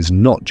peace is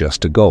not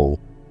just a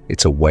goal,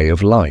 it's a way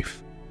of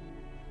life.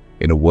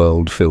 In a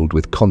world filled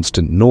with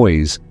constant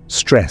noise,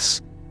 stress,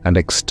 and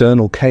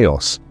external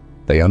chaos,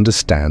 they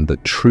understand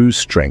that true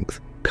strength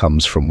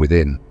comes from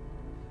within.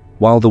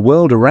 While the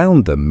world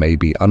around them may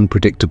be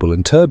unpredictable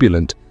and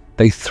turbulent,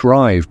 they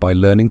thrive by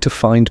learning to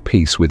find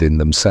peace within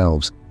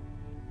themselves.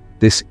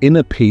 This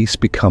inner peace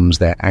becomes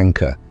their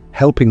anchor,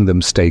 helping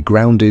them stay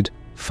grounded,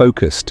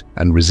 focused,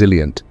 and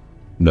resilient,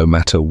 no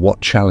matter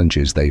what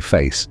challenges they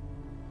face.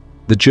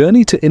 The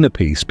journey to inner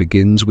peace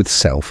begins with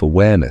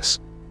self-awareness.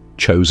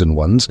 Chosen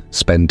ones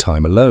spend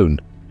time alone,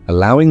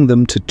 allowing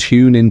them to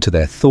tune into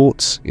their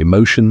thoughts,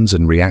 emotions,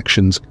 and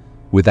reactions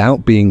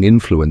without being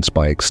influenced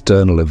by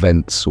external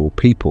events or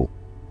people.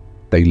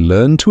 They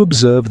learn to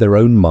observe their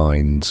own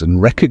minds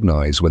and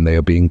recognize when they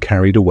are being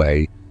carried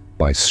away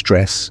by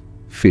stress,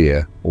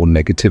 fear, or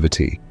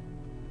negativity.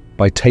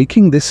 By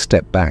taking this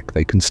step back,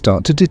 they can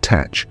start to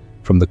detach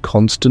from the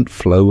constant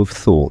flow of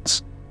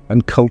thoughts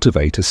and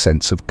cultivate a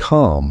sense of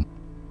calm.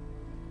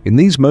 In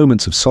these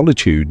moments of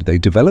solitude, they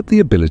develop the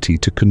ability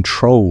to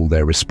control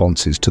their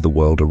responses to the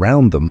world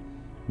around them,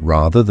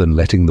 rather than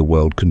letting the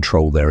world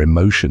control their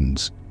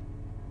emotions.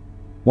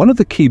 One of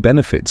the key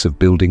benefits of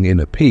building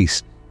inner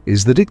peace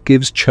is that it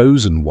gives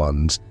chosen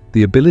ones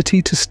the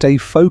ability to stay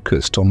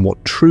focused on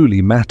what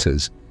truly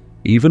matters,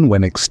 even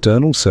when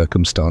external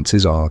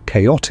circumstances are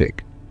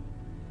chaotic.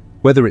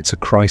 Whether it's a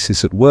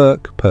crisis at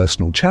work,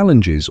 personal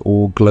challenges,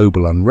 or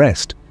global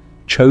unrest,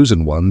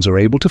 chosen ones are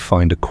able to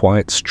find a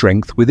quiet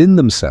strength within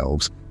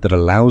themselves that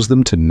allows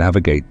them to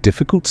navigate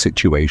difficult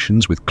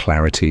situations with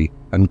clarity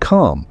and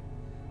calm.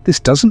 This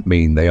doesn't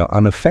mean they are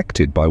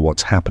unaffected by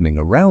what's happening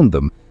around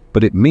them,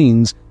 but it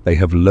means they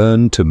have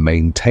learned to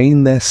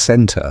maintain their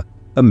center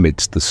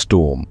amidst the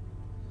storm.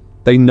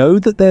 They know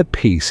that their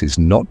peace is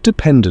not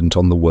dependent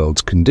on the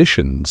world's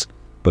conditions,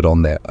 but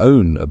on their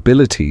own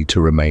ability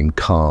to remain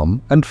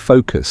calm and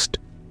focused,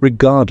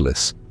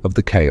 regardless of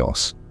the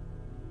chaos.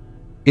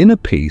 Inner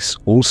peace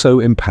also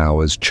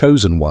empowers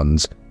chosen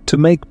ones to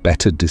make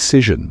better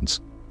decisions.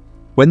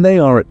 When they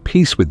are at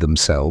peace with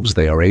themselves,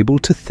 they are able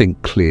to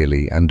think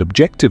clearly and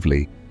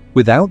objectively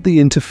without the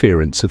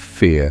interference of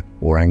fear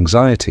or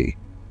anxiety.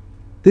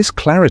 This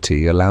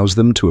clarity allows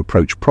them to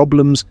approach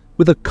problems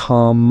with a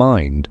calm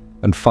mind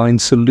and find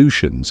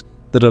solutions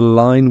that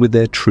align with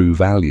their true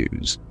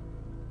values.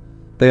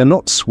 They are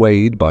not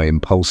swayed by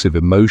impulsive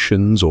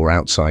emotions or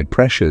outside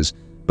pressures,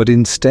 but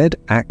instead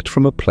act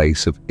from a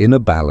place of inner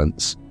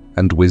balance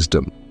and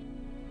wisdom.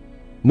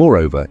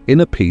 Moreover,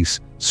 inner peace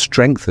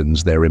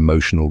strengthens their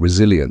emotional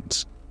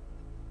resilience.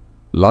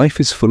 Life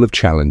is full of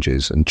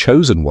challenges, and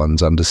chosen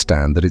ones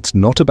understand that it's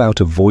not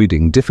about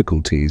avoiding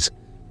difficulties,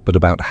 but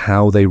about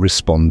how they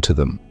respond to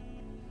them.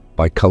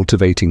 By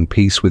cultivating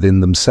peace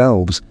within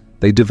themselves,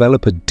 they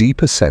develop a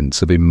deeper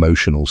sense of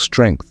emotional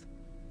strength.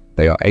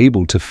 They are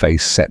able to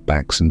face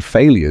setbacks and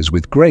failures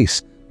with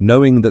grace,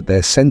 knowing that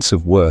their sense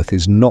of worth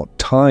is not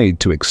tied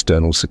to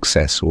external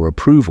success or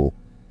approval.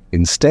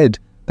 Instead,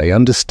 they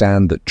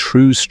understand that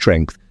true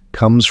strength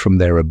comes from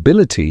their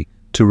ability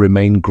to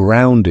remain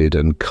grounded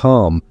and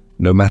calm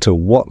no matter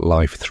what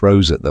life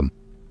throws at them.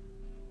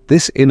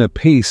 This inner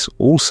peace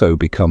also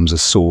becomes a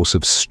source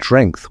of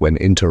strength when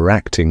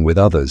interacting with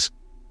others.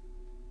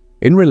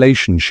 In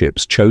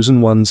relationships, chosen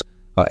ones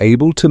are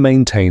able to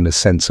maintain a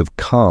sense of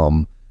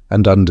calm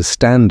and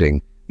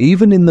understanding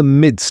even in the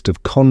midst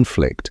of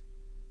conflict.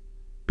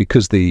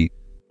 Because they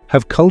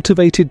have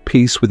cultivated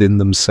peace within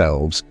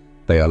themselves,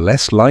 they are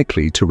less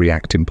likely to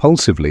react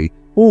impulsively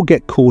or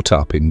get caught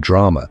up in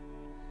drama.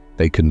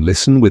 They can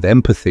listen with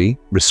empathy,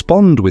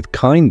 respond with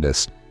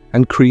kindness,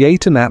 and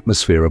create an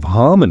atmosphere of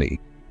harmony,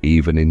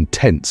 even in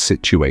tense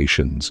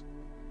situations.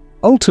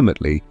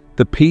 Ultimately,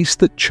 the peace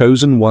that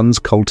chosen ones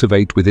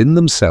cultivate within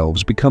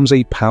themselves becomes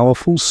a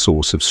powerful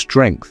source of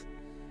strength.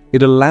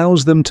 It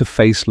allows them to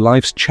face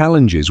life's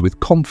challenges with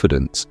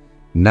confidence,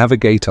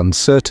 navigate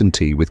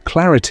uncertainty with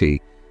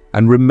clarity,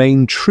 and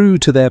remain true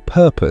to their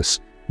purpose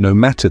no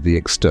matter the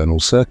external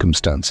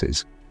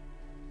circumstances.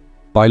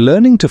 By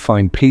learning to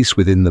find peace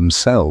within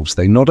themselves,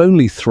 they not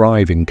only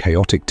thrive in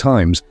chaotic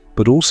times,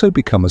 but also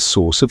become a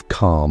source of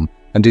calm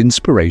and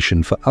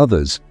inspiration for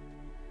others.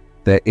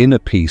 Their inner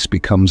peace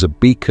becomes a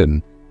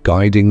beacon,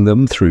 guiding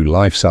them through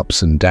life's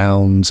ups and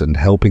downs and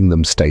helping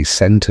them stay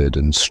centered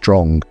and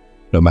strong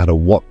no matter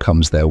what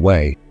comes their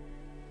way.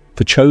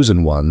 For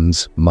chosen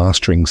ones,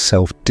 mastering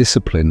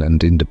self-discipline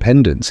and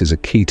independence is a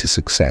key to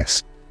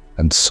success,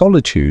 and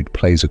solitude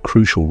plays a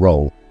crucial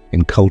role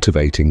in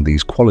cultivating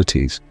these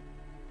qualities.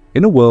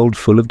 In a world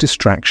full of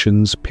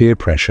distractions, peer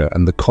pressure,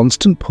 and the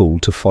constant pull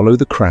to follow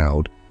the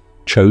crowd,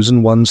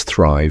 chosen ones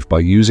thrive by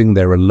using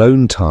their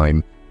alone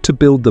time to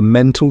build the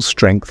mental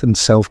strength and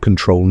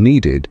self-control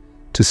needed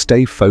to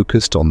stay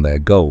focused on their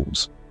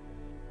goals.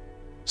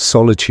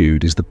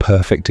 Solitude is the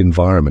perfect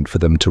environment for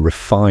them to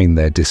refine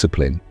their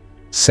discipline,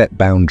 set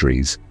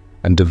boundaries,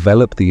 and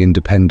develop the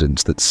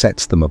independence that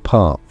sets them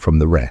apart from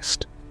the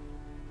rest.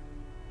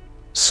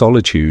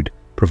 Solitude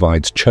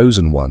provides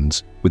chosen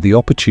ones with the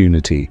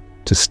opportunity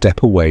to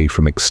step away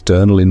from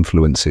external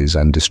influences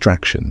and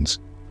distractions.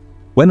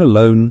 When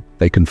alone,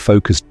 they can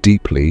focus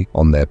deeply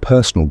on their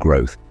personal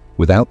growth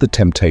without the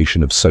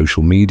temptation of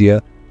social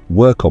media,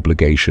 work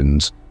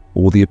obligations,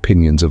 or the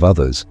opinions of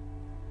others.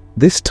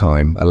 This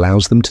time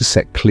allows them to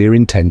set clear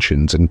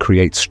intentions and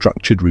create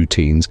structured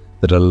routines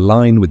that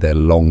align with their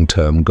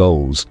long-term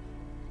goals.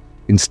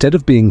 Instead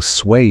of being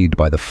swayed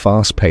by the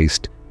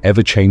fast-paced,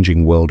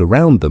 ever-changing world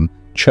around them,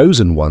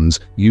 chosen ones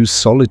use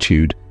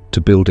solitude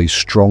to build a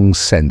strong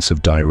sense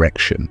of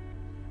direction.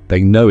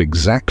 They know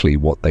exactly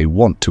what they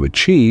want to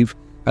achieve,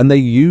 and they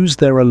use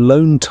their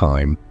alone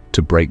time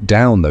to break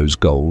down those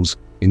goals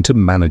into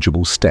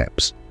manageable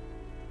steps.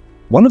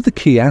 One of the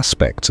key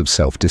aspects of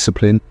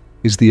self-discipline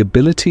is the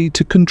ability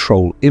to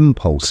control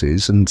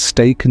impulses and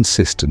stay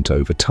consistent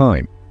over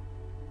time.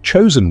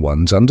 Chosen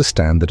ones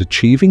understand that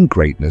achieving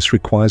greatness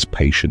requires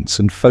patience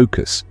and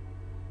focus.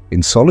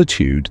 In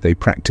solitude, they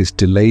practice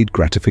delayed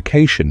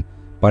gratification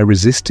by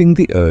resisting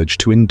the urge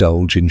to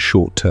indulge in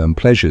short-term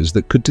pleasures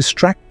that could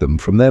distract them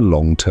from their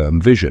long-term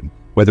vision.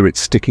 Whether it's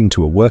sticking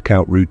to a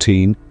workout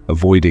routine,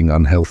 avoiding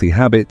unhealthy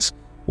habits,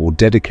 or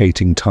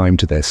dedicating time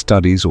to their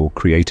studies or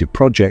creative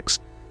projects,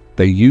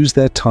 they use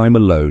their time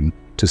alone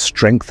to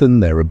strengthen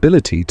their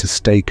ability to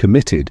stay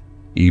committed,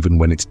 even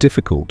when it's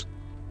difficult.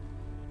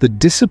 The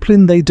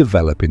discipline they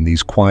develop in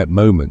these quiet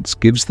moments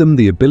gives them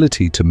the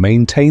ability to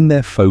maintain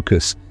their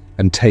focus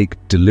and take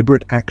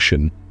deliberate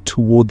action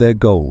toward their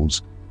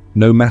goals,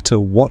 no matter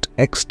what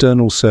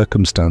external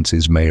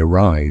circumstances may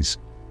arise.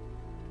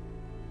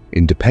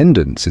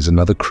 Independence is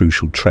another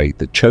crucial trait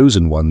that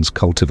chosen ones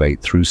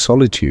cultivate through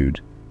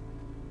solitude.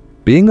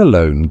 Being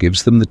alone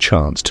gives them the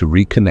chance to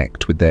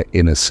reconnect with their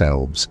inner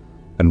selves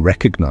and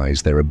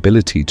recognize their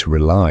ability to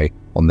rely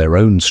on their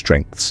own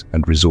strengths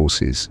and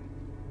resources.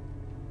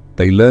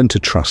 They learn to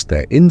trust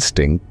their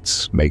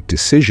instincts, make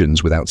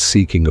decisions without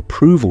seeking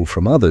approval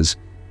from others,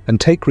 and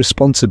take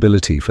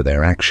responsibility for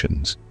their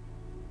actions.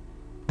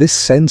 This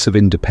sense of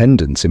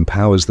independence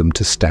empowers them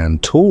to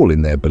stand tall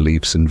in their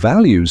beliefs and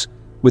values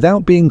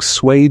without being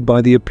swayed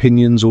by the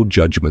opinions or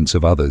judgments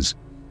of others.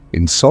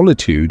 In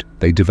solitude,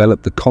 they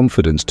develop the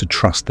confidence to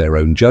trust their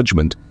own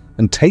judgment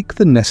and take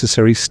the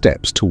necessary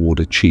steps toward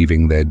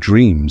achieving their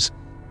dreams,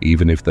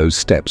 even if those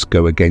steps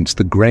go against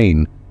the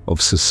grain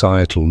of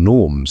societal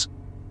norms.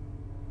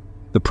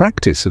 The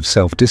practice of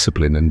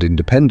self-discipline and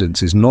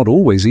independence is not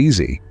always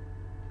easy.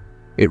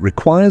 It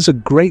requires a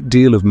great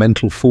deal of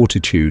mental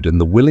fortitude and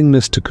the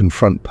willingness to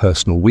confront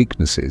personal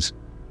weaknesses.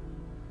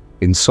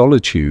 In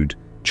solitude,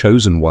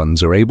 chosen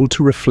ones are able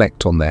to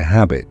reflect on their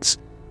habits,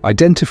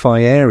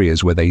 identify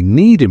areas where they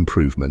need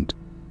improvement,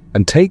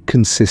 and take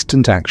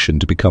consistent action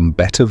to become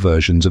better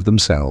versions of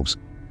themselves.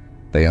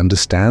 They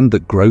understand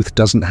that growth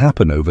doesn't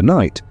happen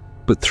overnight,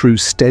 but through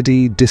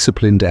steady,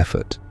 disciplined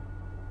effort.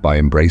 By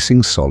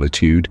embracing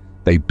solitude,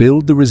 they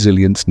build the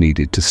resilience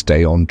needed to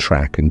stay on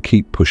track and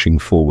keep pushing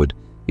forward,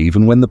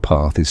 even when the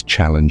path is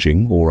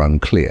challenging or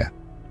unclear.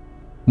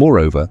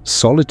 Moreover,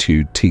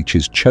 solitude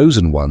teaches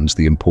chosen ones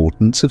the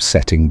importance of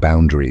setting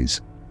boundaries.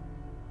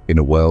 In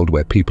a world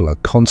where people are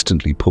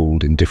constantly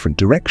pulled in different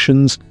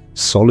directions,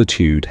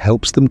 solitude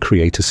helps them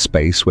create a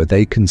space where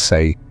they can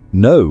say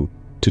no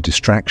to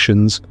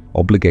distractions,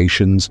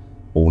 obligations,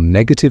 or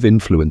negative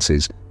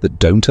influences that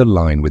don't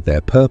align with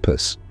their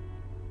purpose.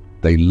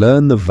 They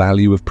learn the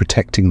value of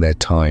protecting their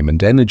time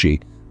and energy,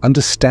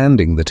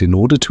 understanding that in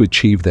order to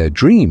achieve their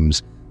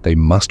dreams, they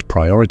must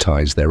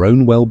prioritize their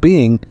own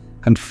well-being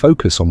and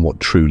focus on what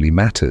truly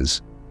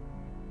matters.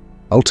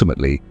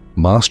 Ultimately,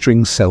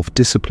 mastering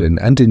self-discipline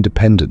and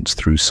independence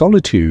through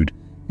solitude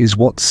is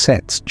what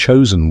sets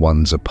chosen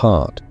ones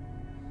apart.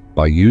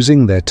 By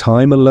using their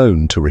time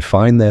alone to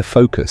refine their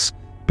focus,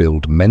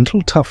 build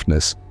mental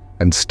toughness,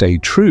 and stay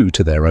true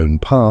to their own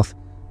path,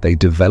 they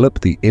develop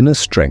the inner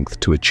strength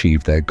to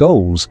achieve their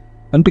goals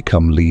and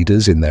become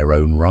leaders in their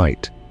own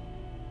right.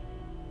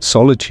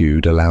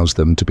 Solitude allows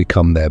them to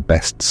become their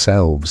best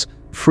selves,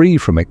 free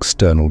from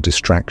external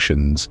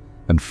distractions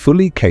and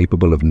fully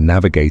capable of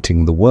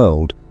navigating the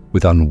world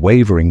with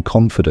unwavering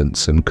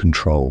confidence and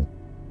control.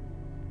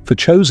 For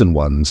chosen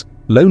ones,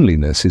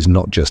 loneliness is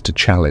not just a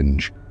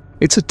challenge,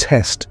 it's a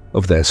test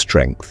of their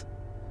strength.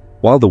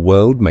 While the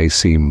world may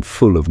seem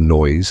full of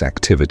noise,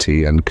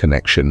 activity, and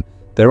connection,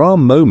 there are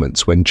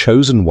moments when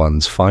chosen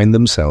ones find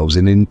themselves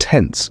in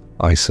intense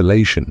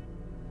isolation.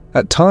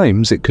 At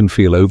times, it can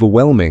feel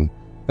overwhelming,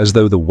 as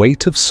though the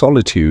weight of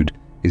solitude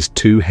is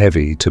too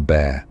heavy to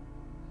bear.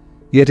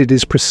 Yet it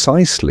is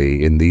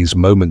precisely in these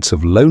moments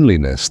of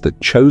loneliness that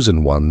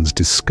chosen ones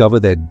discover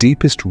their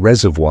deepest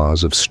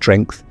reservoirs of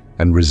strength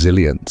and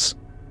resilience.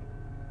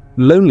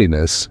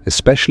 Loneliness,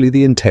 especially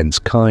the intense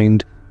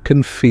kind,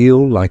 can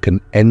feel like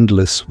an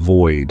endless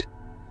void.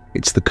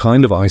 It's the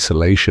kind of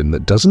isolation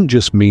that doesn't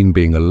just mean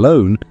being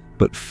alone,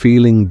 but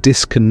feeling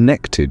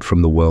disconnected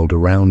from the world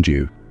around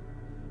you.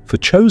 For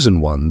chosen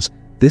ones,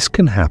 this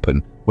can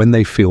happen when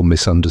they feel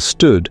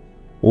misunderstood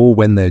or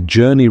when their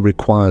journey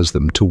requires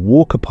them to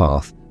walk a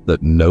path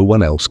that no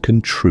one else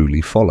can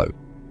truly follow.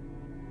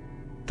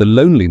 The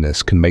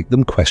loneliness can make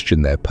them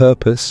question their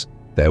purpose,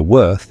 their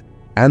worth,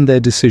 and their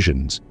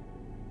decisions.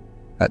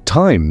 At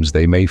times,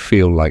 they may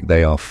feel like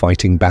they are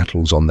fighting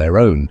battles on their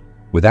own,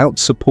 without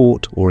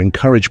support or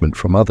encouragement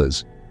from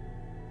others.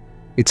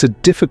 It's a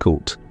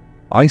difficult,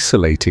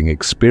 isolating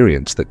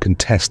experience that can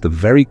test the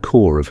very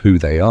core of who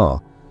they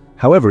are.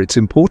 However, it's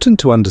important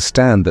to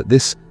understand that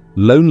this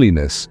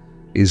loneliness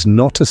is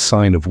not a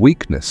sign of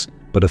weakness,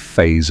 but a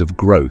phase of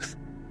growth.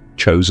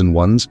 Chosen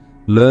ones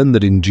learn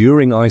that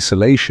enduring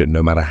isolation,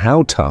 no matter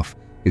how tough,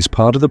 is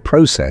part of the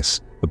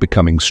process of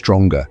becoming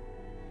stronger.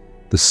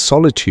 The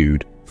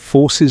solitude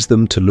forces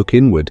them to look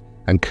inward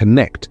and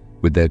connect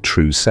with their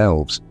true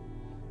selves.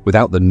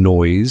 Without the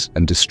noise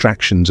and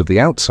distractions of the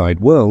outside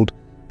world,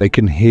 they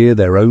can hear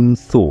their own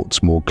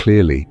thoughts more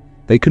clearly.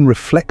 They can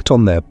reflect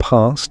on their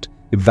past,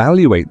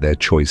 evaluate their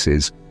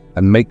choices,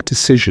 and make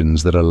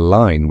decisions that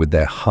align with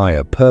their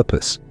higher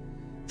purpose.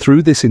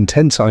 Through this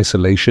intense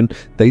isolation,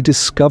 they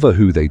discover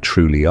who they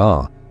truly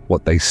are,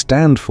 what they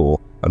stand for,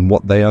 and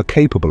what they are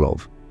capable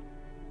of.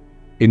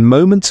 In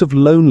moments of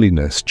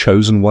loneliness,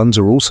 chosen ones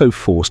are also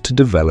forced to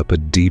develop a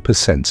deeper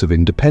sense of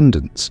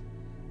independence.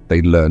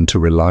 They learn to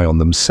rely on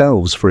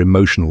themselves for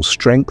emotional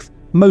strength,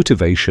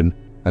 motivation,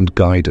 and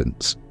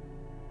guidance.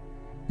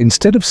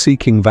 Instead of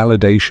seeking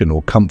validation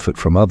or comfort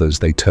from others,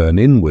 they turn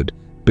inward,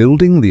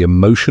 building the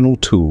emotional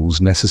tools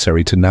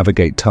necessary to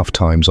navigate tough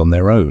times on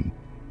their own.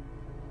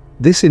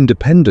 This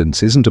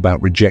independence isn't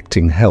about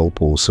rejecting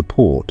help or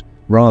support.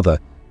 Rather,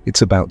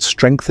 it's about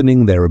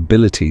strengthening their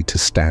ability to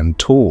stand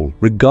tall,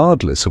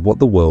 regardless of what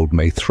the world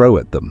may throw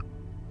at them.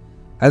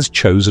 As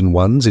chosen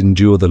ones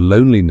endure the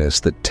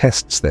loneliness that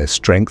tests their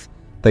strength,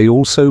 they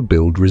also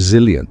build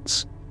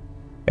resilience.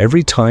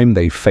 Every time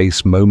they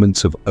face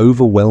moments of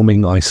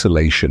overwhelming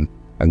isolation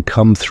and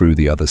come through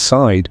the other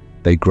side,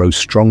 they grow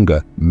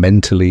stronger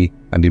mentally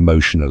and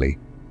emotionally.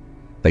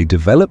 They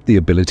develop the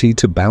ability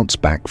to bounce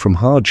back from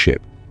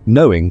hardship,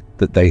 knowing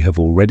that they have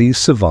already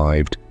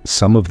survived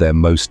some of their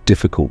most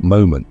difficult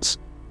moments.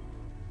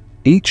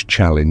 Each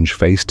challenge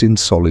faced in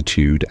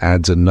solitude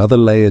adds another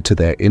layer to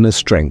their inner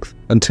strength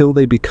until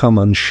they become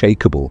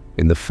unshakable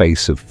in the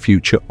face of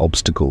future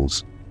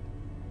obstacles.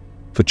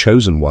 For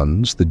chosen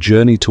ones, the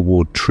journey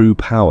toward true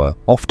power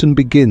often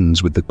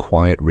begins with the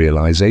quiet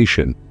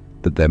realization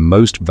that their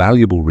most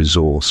valuable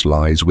resource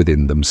lies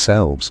within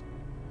themselves.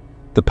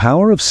 The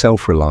power of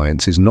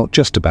self-reliance is not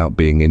just about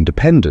being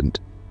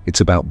independent,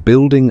 it's about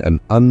building an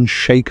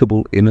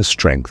unshakable inner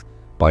strength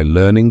by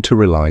learning to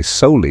rely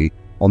solely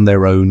on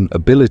their own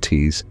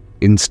abilities,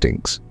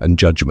 instincts, and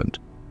judgment.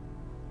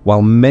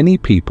 While many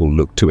people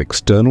look to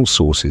external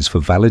sources for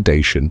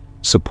validation,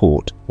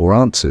 support, or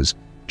answers,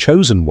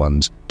 chosen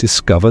ones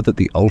discover that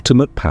the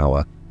ultimate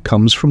power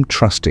comes from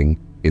trusting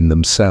in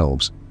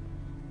themselves.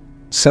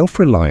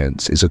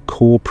 Self-reliance is a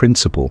core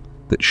principle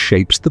that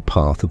shapes the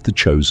path of the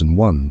chosen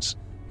ones.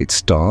 It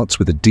starts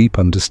with a deep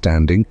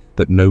understanding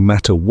that no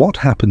matter what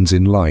happens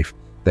in life,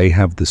 they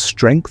have the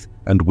strength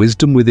and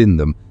wisdom within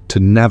them to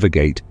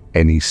navigate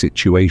any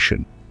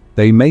situation.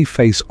 They may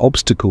face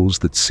obstacles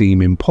that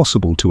seem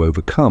impossible to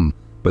overcome,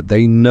 but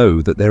they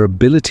know that their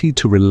ability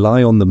to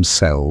rely on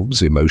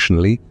themselves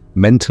emotionally,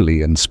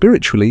 mentally, and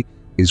spiritually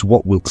is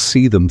what will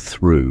see them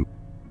through.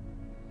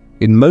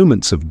 In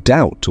moments of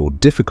doubt or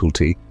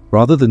difficulty,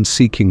 rather than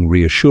seeking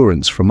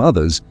reassurance from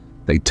others,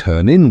 they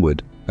turn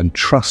inward and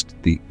trust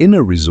the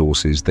inner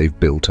resources they've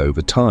built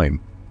over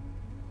time.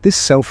 This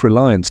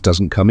self-reliance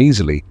doesn't come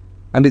easily,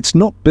 and it's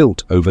not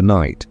built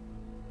overnight.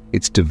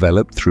 It's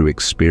developed through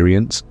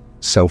experience,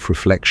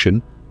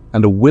 self-reflection,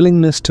 and a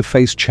willingness to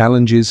face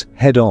challenges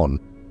head-on,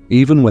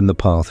 even when the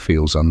path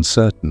feels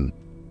uncertain.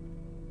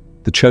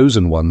 The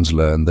chosen ones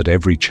learn that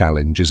every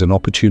challenge is an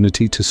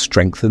opportunity to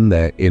strengthen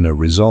their inner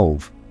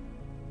resolve.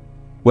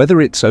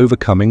 Whether it's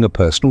overcoming a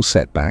personal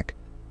setback,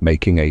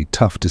 making a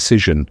tough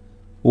decision,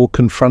 or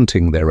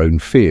confronting their own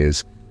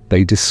fears,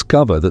 they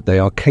discover that they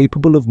are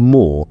capable of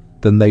more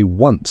than they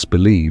once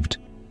believed.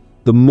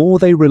 The more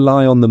they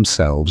rely on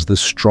themselves, the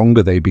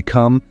stronger they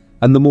become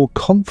and the more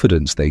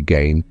confidence they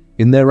gain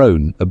in their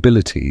own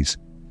abilities.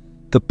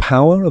 The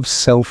power of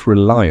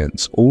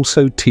self-reliance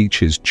also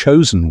teaches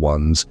chosen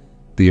ones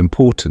the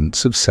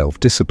importance of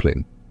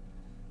self-discipline.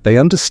 They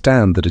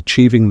understand that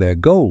achieving their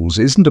goals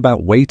isn't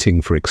about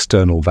waiting for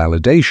external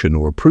validation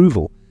or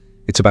approval.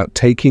 It's about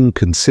taking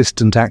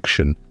consistent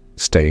action,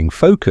 staying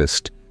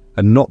focused,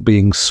 and not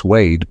being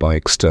swayed by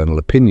external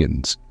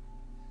opinions.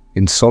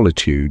 In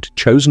solitude,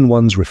 chosen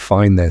ones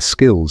refine their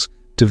skills,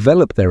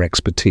 develop their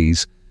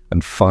expertise,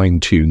 and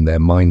fine-tune their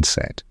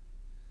mindset.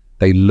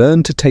 They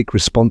learn to take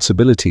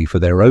responsibility for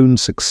their own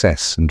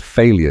success and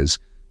failures,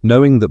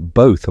 knowing that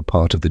both are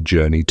part of the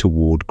journey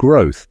toward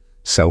growth.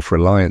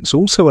 Self-reliance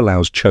also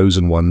allows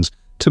chosen ones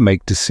to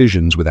make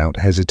decisions without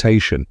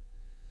hesitation.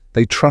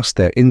 They trust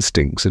their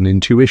instincts and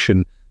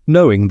intuition,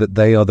 knowing that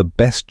they are the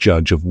best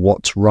judge of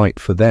what's right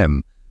for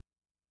them